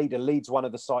senior leader leads one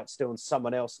of the sites still and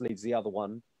someone else leads the other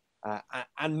one,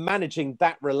 and managing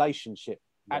that relationship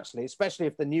actually, especially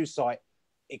if the new site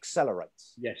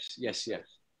accelerates. Yes.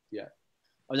 Yeah.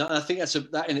 And I think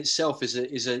that in itself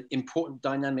is an important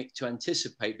dynamic to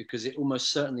anticipate, because it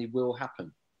almost certainly will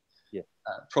happen. Yeah.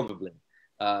 Probably.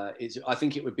 I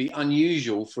think it would be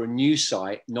unusual for a new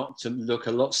site not to look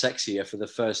a lot sexier for the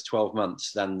first 12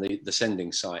 months than the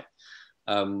sending site.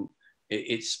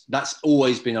 That's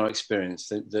always been our experience.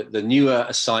 The newer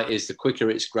a site is, the quicker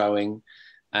it's growing,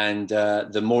 and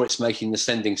the more it's making the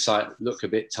sending site look a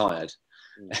bit tired.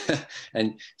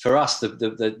 And for us, it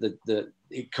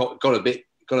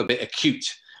got a bit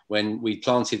acute when we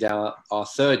planted our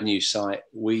third new site.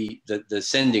 The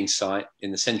sending site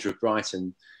in the centre of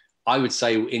Brighton, I would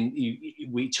say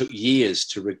we took years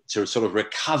to sort of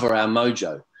recover our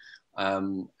mojo.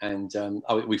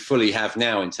 We fully have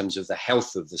now in terms of the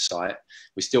health of the site.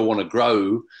 We still want to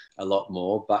grow a lot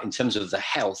more, but in terms of the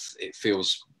health, it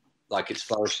feels like it's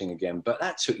flourishing again. But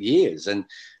that took years, and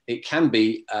it can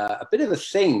be a bit of a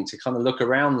thing to kind of look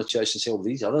around the church and say, "Oh,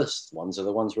 these other ones are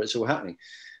the ones where it's all happening."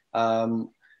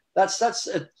 That's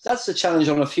a challenge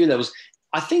on a few levels.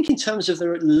 I think in terms of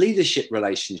the leadership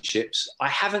relationships, I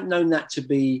haven't known that to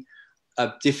be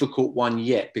a difficult one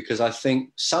yet, because I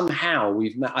think somehow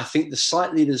I think the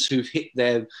site leaders who've hit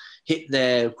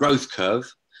their growth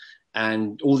curve,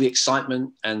 and all the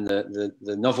excitement and the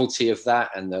novelty of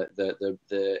that, and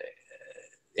the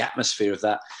atmosphere of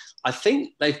that, I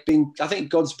think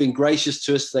God's been gracious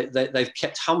to us. They've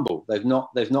kept humble. They've not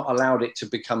allowed it to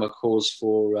become a cause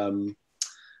for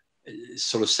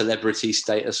sort of celebrity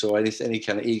status or any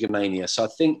kind of egomania. So I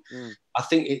think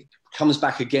it comes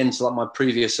back again to like my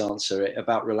previous answer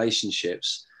about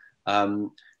relationships.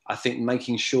 I think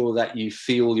making sure that you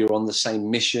feel you're on the same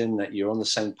mission, that you're on the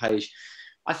same page.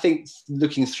 I think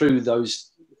looking through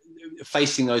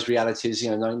facing those realities,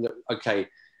 knowing that, okay,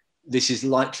 this is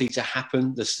likely to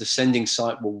happen. The sending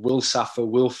site will suffer,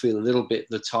 will feel a little bit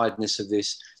the tiredness of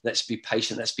this. Let's be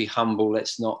patient. Let's be humble.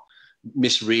 Let's not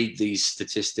misread these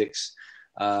statistics.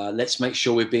 Let's make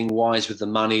sure we're being wise with the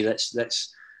money. Let's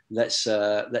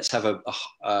have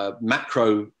a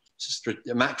macro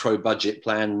budget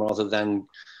plan, rather than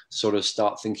sort of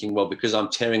start thinking, well, because I'm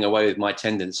tearing away with my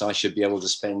attendance, I should be able to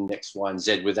spend X, Y, and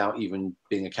Z without even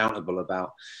being accountable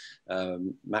about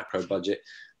macro budget.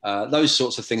 Those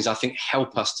sorts of things, I think,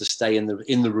 help us to stay in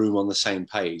the room on the same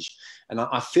page. And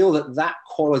I feel that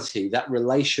quality, that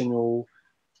relational,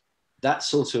 that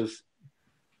sort of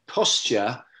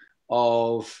posture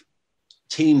of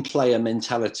team player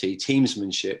mentality,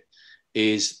 teamsmanship,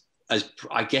 is, as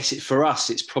I guess for us,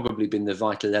 it's probably been the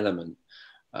vital element,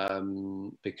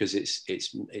 because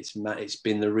it's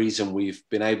been the reason we've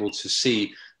been able to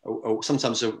see or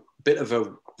sometimes a bit of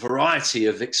a variety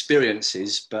of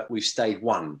experiences, but we've stayed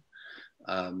one.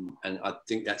 And I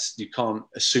think you can't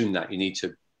assume that. You need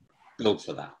to build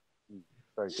for that.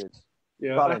 Very good.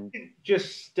 Yeah, Colin. I think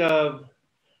just now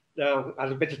I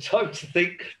had a bit of time to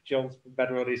think. Joel's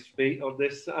better on his feet on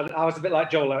this, and I was a bit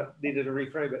like Joel. I needed to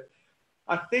reframe it.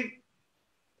 I think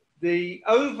the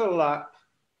overlap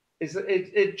is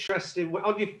interesting.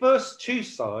 On your first 2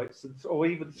 sites, or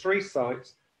even 3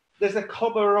 sites, there's a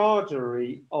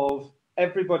camaraderie of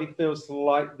everybody feels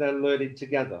like they're learning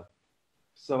together.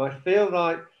 So I feel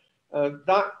like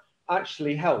that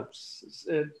actually helps.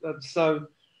 And so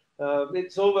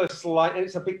it's almost like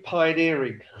it's a big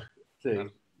pioneering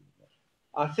thing.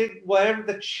 I think where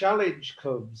the challenge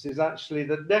comes is actually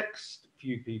the next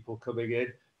few people coming in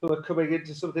who are coming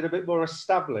into something a bit more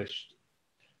established.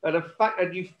 And in fact,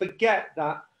 and you forget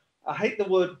that, I hate the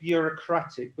word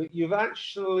bureaucratic, but you've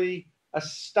actually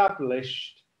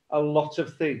established a lot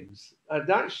of things. And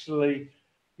actually,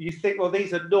 you think, well,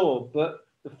 these are norm, but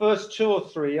the first 2 or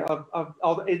 3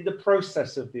 are in the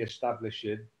process of the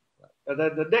establishing. And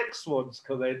then the next ones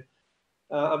come in,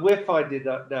 and we're finding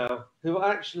that now, who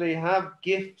actually have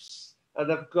gifts and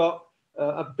have got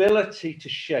ability to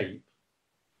shape,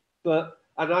 but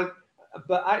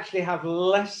actually have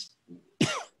less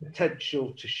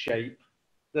potential to shape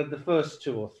than the first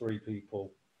 2 or 3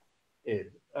 people in.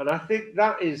 And I think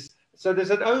that is, so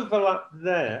there's an overlap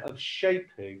there of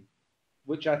shaping,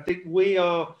 which I think we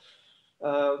are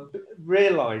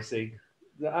realizing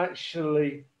that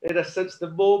actually, in a sense, the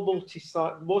more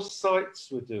multi-site, more sites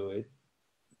we're doing,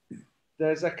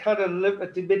 there's a kind of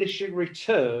a diminishing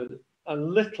return, a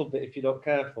little bit, if you're not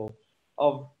careful,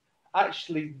 of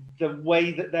actually the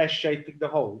way that they're shaping the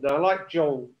whole. Now, like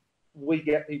Joel, we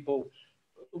get people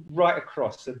right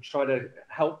across and try to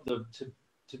help them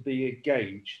to be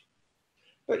engaged.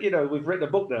 But, you know, we've written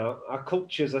a book now, our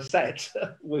cultures are set.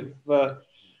 We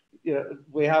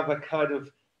have a kind of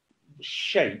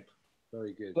shape.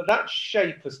 Very good. But that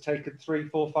shape has taken 3,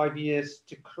 4, 5 years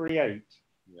to create.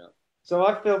 Yeah. So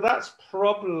I feel that's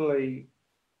probably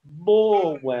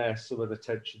more where some of the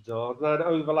tensions are than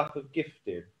overlap of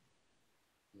gifting.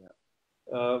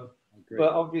 Yeah.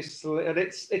 But obviously, and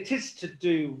it is to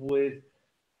do with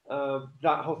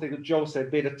that whole thing that Joel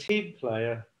said, being a team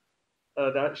player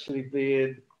and actually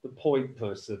being the point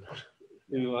person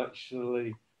who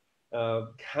actually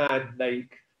can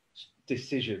make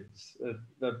decisions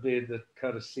and being the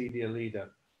kind of senior leader.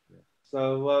 Yeah.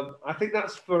 So I think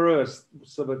that's for us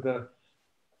some of the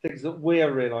things that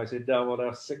we're realizing now on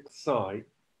our 6th site,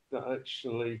 that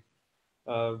actually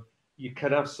you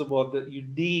can have someone that you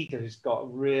need who's got a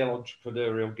real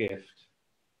entrepreneurial gift,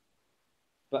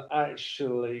 but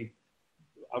actually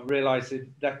I'm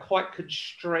realizing they're quite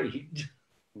constrained,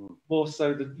 more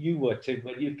so than you were, Tim,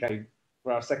 when you came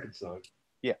for our 2nd site.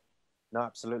 Yeah, no,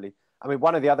 absolutely. I mean,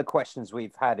 one of the other questions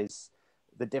we've had is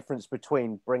the difference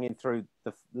between bringing through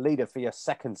the leader for your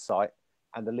 2nd site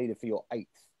and the leader for your 8th.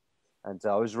 And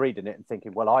I was reading it and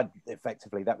thinking, well,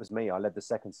 that was me. I led the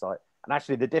 2nd site. And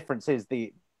actually the difference is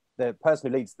the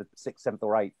person who leads the 6th, 7th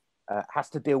or 8th has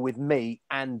to deal with me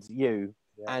and you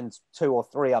and 2 or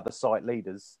 3 other site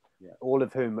leaders, all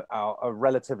of whom are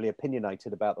relatively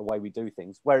opinionated about the way we do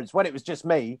things. Whereas when it was just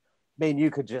me and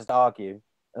you could just argue,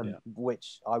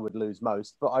 which I would lose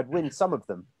most, but I'd win some of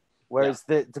them. Whereas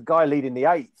the guy leading the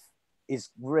 8th is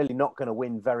really not going to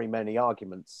win very many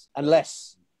arguments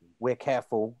unless we're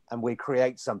careful and we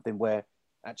create something where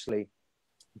actually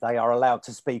they are allowed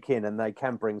to speak in and they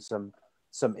can bring some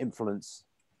influence.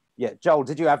 Yeah, Joel,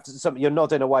 did you have something? You're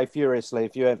nodding away furiously.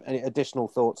 If you have any additional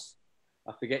thoughts.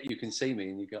 I forget you can see me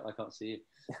and I can't see you.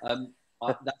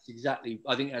 That's exactly.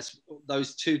 I think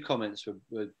those 2 comments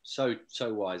were so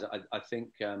wise. I think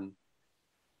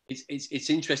it's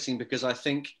interesting because I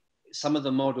think some of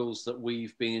the models that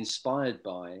we've been inspired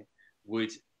by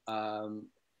would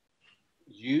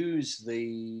use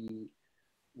the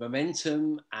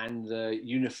momentum and the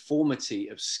uniformity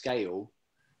of scale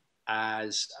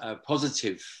as a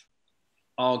positive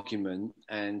argument,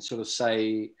 and sort of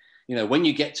say, you know, when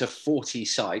you get to 40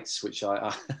 sites, which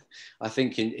I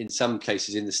think in some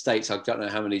cases in the States, I don't know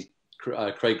how many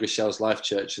Craig Rochelle's Life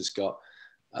Church has got,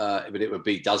 but it would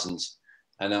be dozens.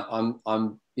 And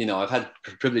I've had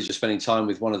the privilege of spending time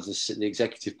with one of the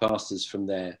executive pastors from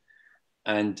there,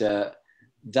 and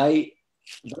they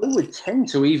would tend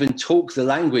to even talk the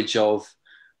language of,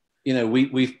 you know,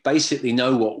 we basically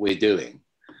know what we're doing.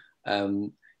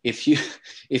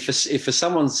 If for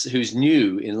someone who's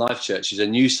new in Life Church, who's a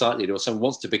new site leader, or someone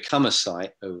wants to become a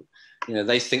site, you know,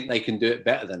 they think they can do it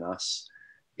better than us,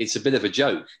 it's a bit of a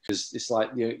joke, because it's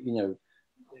like,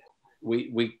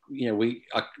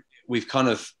 we've kind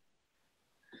of,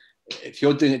 if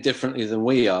you're doing it differently than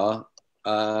we are,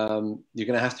 you're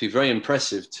going to have to be very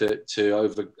impressive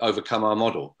to overcome our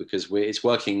model, because it's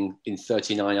working in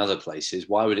 39 other places.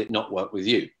 Why would it not work with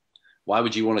you? Why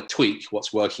would you want to tweak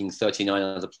what's working 39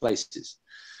 other places?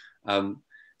 And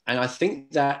I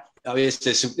think that there's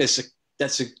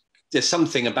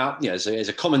something about, there's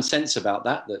a common sense about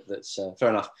that's fair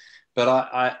enough.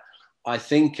 But I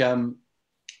think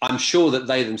I'm sure that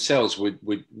they themselves would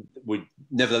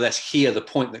nevertheless hear the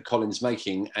point that Colin's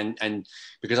making, and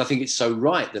because I think it's so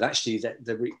right that actually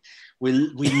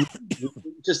we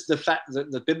just the fact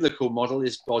that the biblical model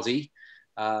is body,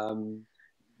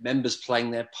 members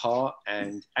playing their part,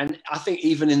 and I think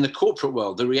even in the corporate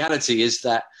world, the reality is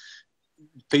that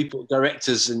people,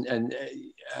 directors, and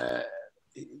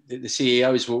the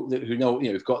CEOs who know,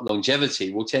 have got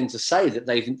longevity, will tend to say that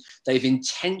they've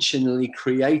intentionally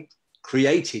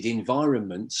created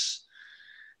environments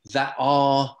that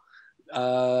are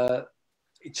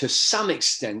to some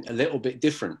extent a little bit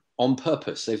different on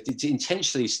purpose. They've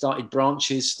intentionally started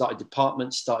branches, started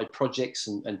departments, started projects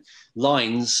and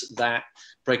lines that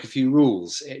break a few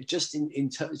rules, just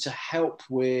to help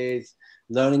with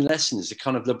learning lessons, the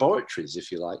kind of laboratories,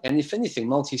 if you like. And if anything,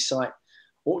 multi-site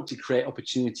ought to create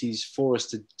opportunities for us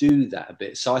to do that a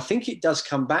bit. So I think it does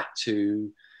come back to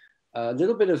a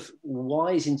little bit of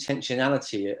wise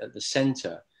intentionality at the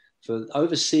center for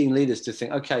overseeing leaders to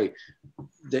think, okay,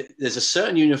 there's a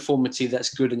certain uniformity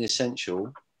that's good and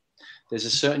essential. There's a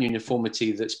certain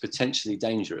uniformity that's potentially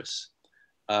dangerous.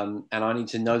 And I need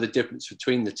to know the difference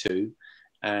between the two.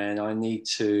 And I need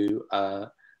to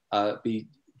be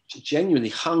genuinely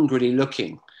hungrily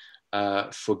looking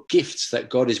for gifts that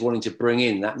God is wanting to bring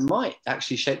in that might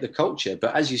actually shape the culture.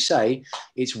 But as you say,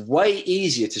 it's way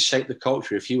easier to shape the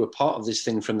culture if you were part of this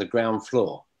thing from the ground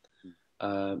floor.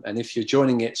 And if you're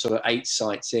joining it sort of 8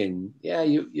 sites in,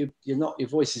 you're not, your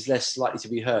voice is less likely to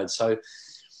be heard. So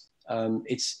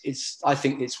I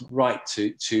think it's right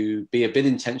to be a bit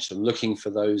intentional, looking for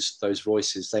those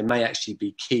voices. They may actually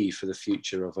be key for the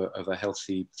future of a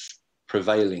healthy,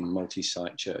 prevailing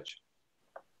multi-site church.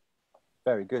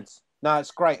 Very good. No,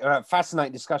 it's great.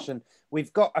 Fascinating discussion.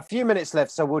 We've got a few minutes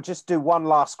left, so we'll just do one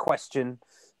last question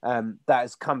that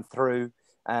has come through.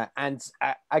 And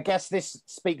I guess this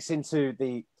speaks into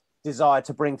the desire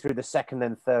to bring through the second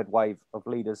and third wave of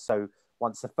leaders. So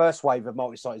once the first wave of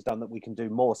multi-site is done, that we can do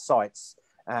more sites.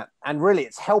 And really,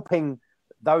 it's helping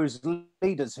those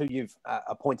leaders who you've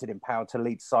appointed, empowered to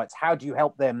lead sites. How do you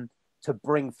help them to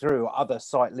bring through other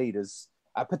site leaders,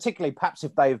 particularly perhaps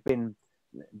if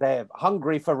they're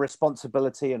hungry for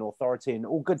responsibility and authority and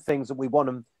all good things that we want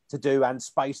them to do and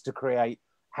space to create?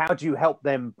 How do you help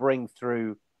them bring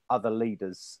through other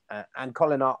leaders? And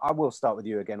Colin, I will start with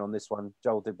you again on this one.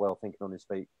 Joel did well thinking on his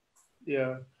feet.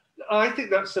 Yeah, I think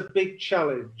that's a big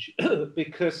challenge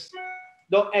because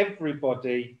not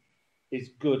everybody is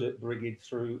good at bringing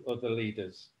through other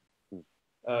leaders.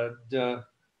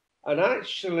 And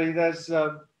actually there's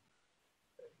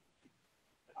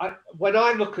when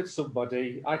I look at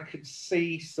somebody, I can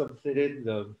see something in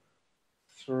them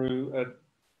through a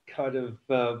kind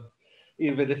of,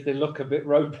 even if they look a bit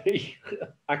ropey,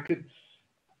 I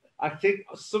think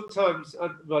sometimes,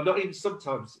 well, not even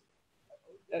sometimes,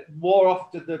 more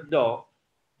often than not,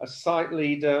 a site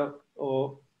leader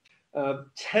or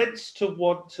tends to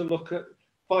want to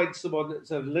find someone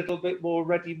that's a little bit more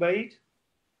ready-made.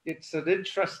 It's an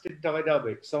interesting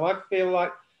dynamic. So I feel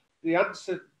like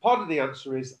part of the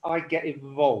answer is I get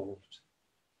involved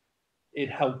in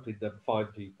helping them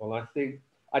find people. I think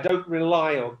I don't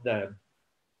rely on them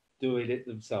doing it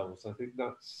themselves. I think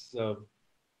that's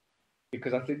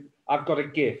because I think I've got a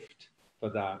gift for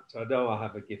that. I know I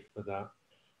have a gift for that.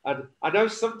 And I know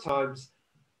sometimes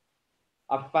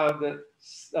I've found that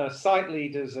site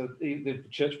leaders and the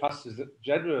church pastors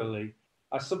generally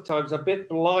are sometimes a bit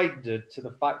blinded to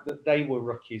the fact that they were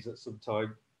rookies at some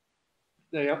time.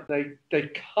 They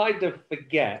kind of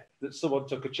forget that someone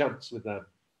took a chance with them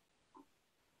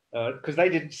because they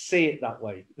didn't see it that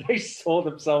way. They saw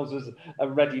themselves as a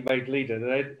ready-made leader.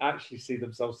 They didn't actually see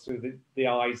themselves through the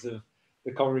eyes of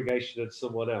the congregation and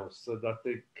someone else. And I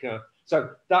think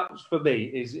so. That for me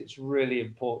is it's really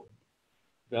important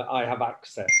that I have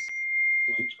access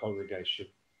to each congregation.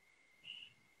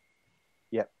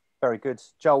 Yeah, very good.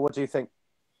 Joel, what do you think?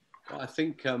 Well, I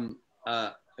think I'm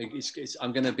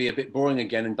going to be a bit boring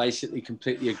again and basically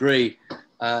completely agree.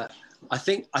 I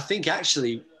think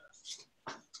actually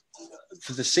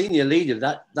for the senior leader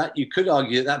that you could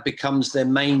argue that becomes their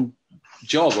main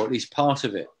job, or at least part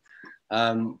of it,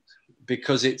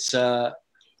 because it's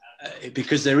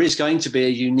because there is going to be a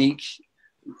unique,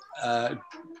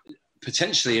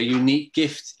 potentially a unique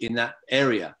gift in that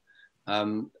area.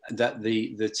 that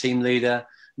the team leader,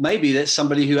 maybe that's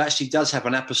somebody who actually does have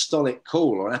an apostolic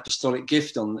call or an apostolic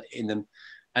gift in them.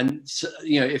 And, so,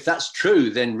 if that's true,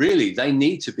 then really they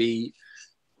need to be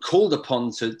called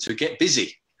upon to get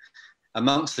busy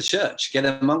amongst the church, get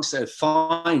amongst it,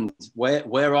 find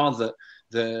where are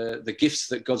the gifts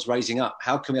that God's raising up.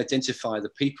 How can we identify the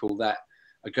people that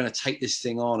are going to take this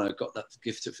thing on, or got that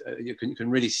gift of you can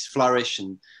really flourish?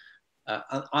 And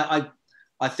I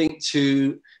think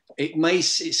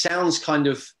it sounds kind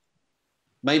of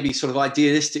maybe sort of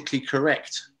idealistically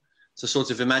correct to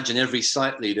sort of imagine every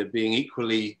site leader being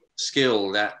equally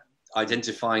skilled at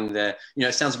identifying their,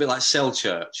 it sounds a bit like cell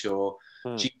church or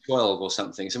G12 or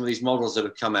something. Some of these models that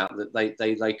have come out that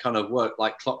they kind of work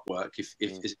like clockwork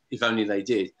if only they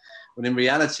did. When in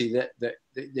reality that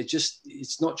they're just,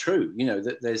 it's not true.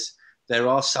 That there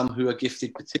are some who are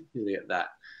gifted particularly at that.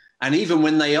 And even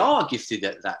when they are gifted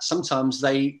at that, sometimes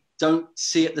they don't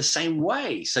see it the same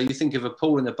way. So you think of a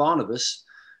Paul and a Barnabas,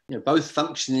 both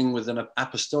functioning with an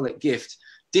apostolic gift,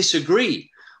 disagree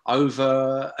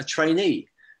over a trainee,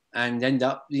 and end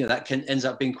up, ends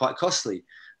up being quite costly.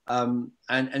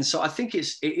 And so I think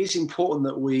it is important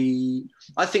that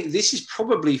I think this is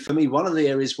probably for me one of the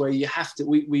areas where you have to,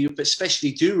 we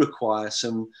especially do require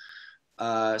some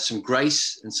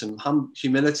grace and some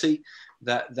humility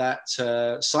that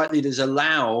site leaders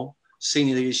allow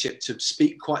senior leadership to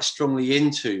speak quite strongly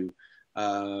into.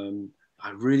 I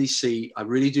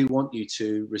really do want you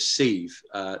to receive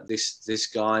this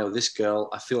guy or this girl.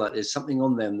 I feel like there's something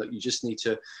on them that you just need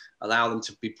to allow them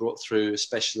to be brought through,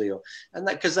 especially,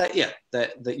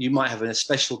 that you might have a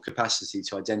special capacity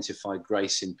to identify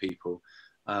grace in people.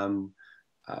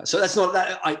 So that's not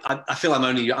that. I feel I'm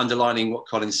only underlining what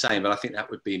Colin's saying, but I think that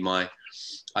would be my.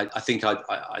 I think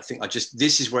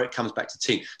this is where it comes back to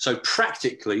team. So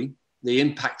practically, the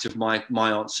impact of my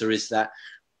answer is that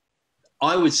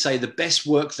I would say the best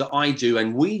work that I do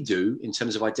and we do in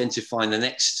terms of identifying the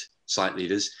next site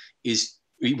leaders is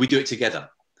we do it together.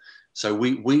 So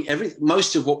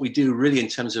most of what we do really in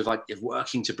terms of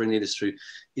working to bring leaders through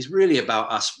is really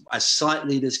about us as site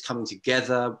leaders coming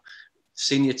together,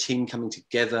 senior team coming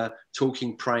together,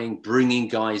 talking, praying, bringing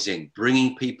guys in,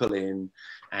 bringing people in,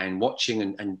 and watching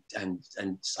and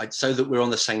so that we're on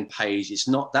the same page.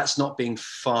 That's not being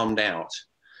farmed out.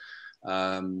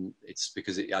 It's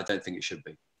because I don't think it should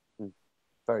be.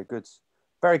 Very good.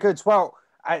 Very good. Well,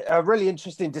 a really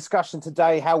interesting discussion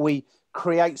today, how we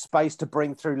create space to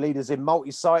bring through leaders in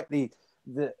multi-site.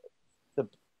 The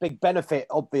big benefit,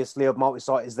 obviously, of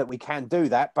multi-site is that we can do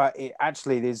that, but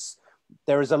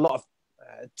there is a lot of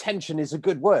tension is a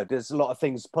good word. There's a lot of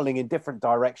things pulling in different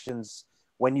directions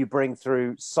when you bring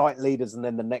through site leaders and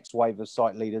then the next wave of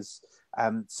site leaders.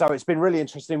 So it's been really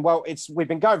interesting. Well, we've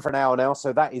been going for an hour now,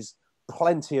 so that is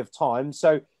plenty of time.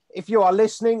 So if you are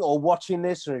listening or watching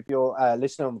this, or if you're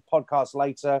listening on the podcast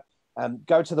later,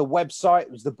 go to the website.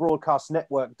 It was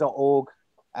thebroadcastnetwork.org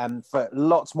for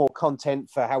lots more content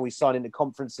for how we sign into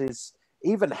conferences,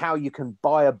 even how you can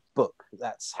buy a book.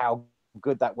 That's how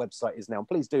good that website is now.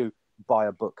 Please do buy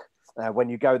a book when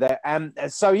you go there.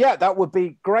 So yeah, that would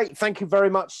be great. Thank you very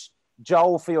much,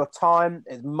 Joel, for your time.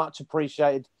 It's much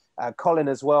appreciated. Colin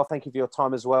as well. Thank you for your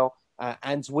time as well.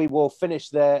 And we will finish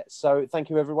there. So thank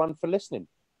you everyone for listening.